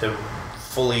come to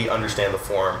fully understand the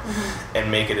form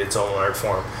and make it its own art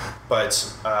form.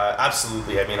 But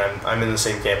absolutely, I mean, I'm in the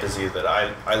same camp as you, that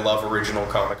I love original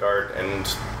comic art, and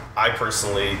I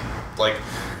personally, like,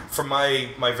 from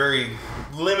my very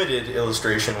limited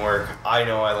illustration work, I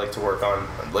know I like to work on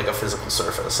like a physical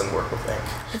surface and work with ink.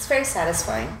 It's very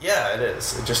satisfying. Yeah, it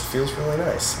is. It just feels really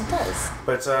nice. It does.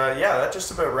 But that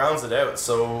just about rounds it out.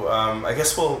 So I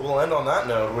guess we'll end on that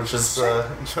note, which is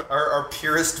our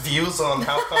purest views on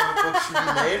how comic books should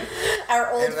be made.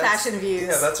 Our old-fashioned views.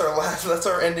 Yeah, that's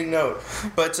our ending note.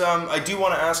 But I do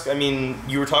want to ask. I mean,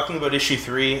 you were talking about issue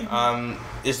 3.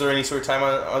 Is there any sort of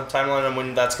timeline on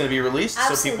when that's going to be released,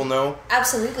 so people know?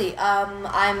 Absolutely.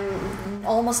 I'm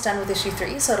almost done with issue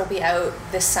 3, so it'll be out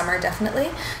this summer, definitely.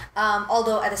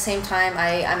 Although at the same time,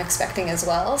 I'm expecting as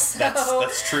well. So,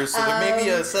 that's true. So there may be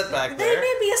a setback there. There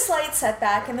may be a slight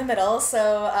setback in the middle.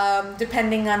 So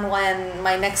depending on when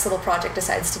my next little project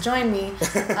decides to join me,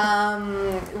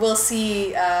 we'll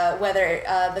see whether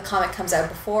the comic comes out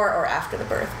before or after the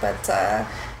birth. But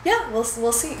we'll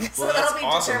see. So that'll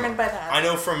be determined by that. I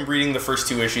know from reading the first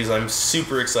 2 issues, I'm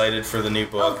super excited for the new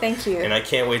book. Oh, thank you. And I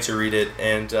can't wait to read it.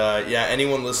 And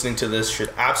anyone listening to this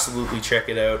should absolutely check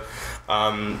it out.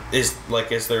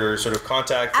 Is there sort of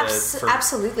contact?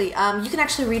 Absolutely. You can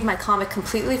actually read my comic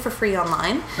completely for free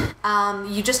online.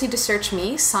 You just need to search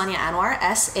me, Sania Anwar,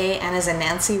 S-A-N as in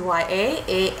Nancy, Y-A,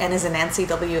 A-N as in Nancy,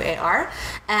 W-A-R.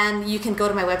 And you can go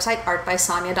to my website,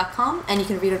 artbysania.com, and you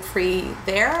can read it free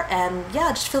there. And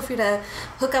just feel free to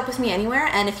hook up with me anywhere.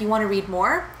 And if you want to read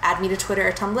more, add me to Twitter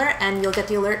or Tumblr, and you'll get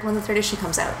the alert when the 3rd issue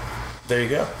comes out. There you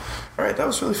go. All right, that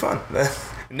was really fun.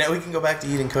 Now we can go back to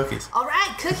eating cookies. All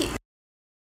right, cookies.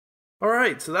 All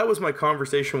right, so that was my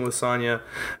conversation with Sania.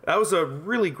 That was a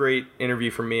really great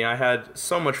interview for me. I had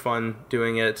so much fun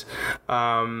doing it.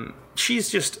 She's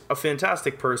just a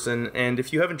fantastic person, and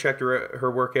if you haven't checked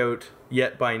her work out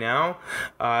yet by now,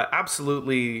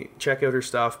 absolutely check out her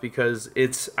stuff because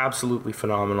it's absolutely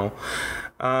phenomenal.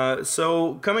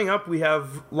 So coming up, we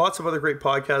have lots of other great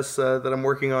podcasts that I'm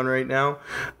working on right now.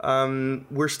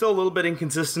 We're still a little bit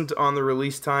inconsistent on the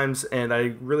release times, and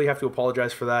I really have to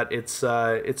apologize for that.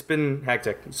 It's been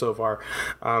hectic so far.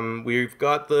 We've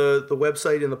got the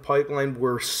website in the pipeline.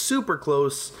 We're super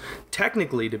close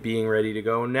technically to being ready to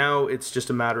go. Now it's just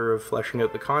a matter of fleshing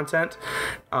out the content,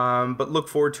 but look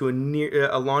forward to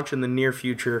a launch in the near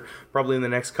future, probably in the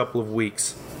next couple of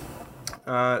weeks.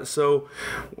 So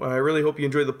I really hope you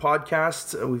enjoyed the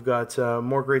podcast. We've got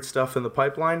more great stuff in the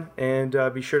pipeline, and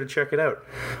be sure to check it out.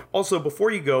 Also,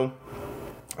 before you go,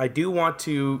 I do want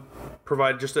to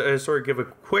provide give a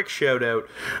quick shout out.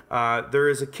 There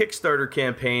is a Kickstarter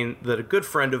campaign that a good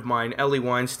friend of mine, Ellie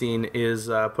Weinstein, is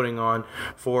putting on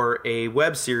for a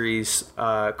web series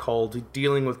called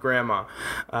Dealing with Grandma.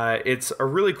 It's a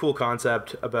really cool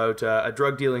concept about a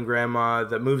drug dealing grandma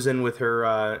that moves in with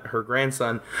her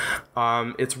grandson.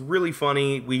 It's really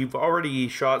funny. We've already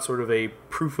shot sort of a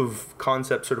proof of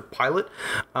concept sort of pilot,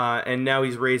 and now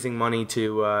he's raising money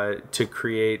to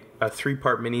create a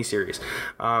 3-part miniseries.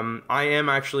 I am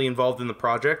actually involved in the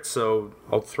project, so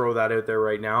I'll throw that out there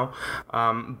right now.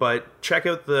 But check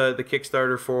out the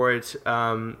Kickstarter for it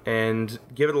and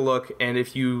give it a look. And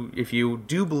if you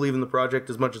do believe in the project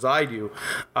as much as I do,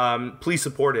 please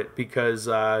support it because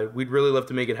we'd really love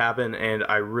to make it happen, and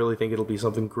I really think it'll be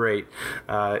something great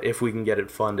if we can get it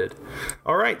funded.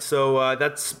 All right, so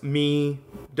that's me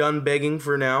done begging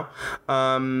for now.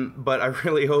 But I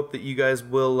really hope that you guys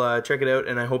will check it out,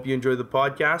 and I hope you enjoy the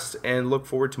podcast and look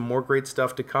forward to more great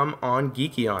stuff to come on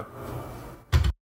Geeky On.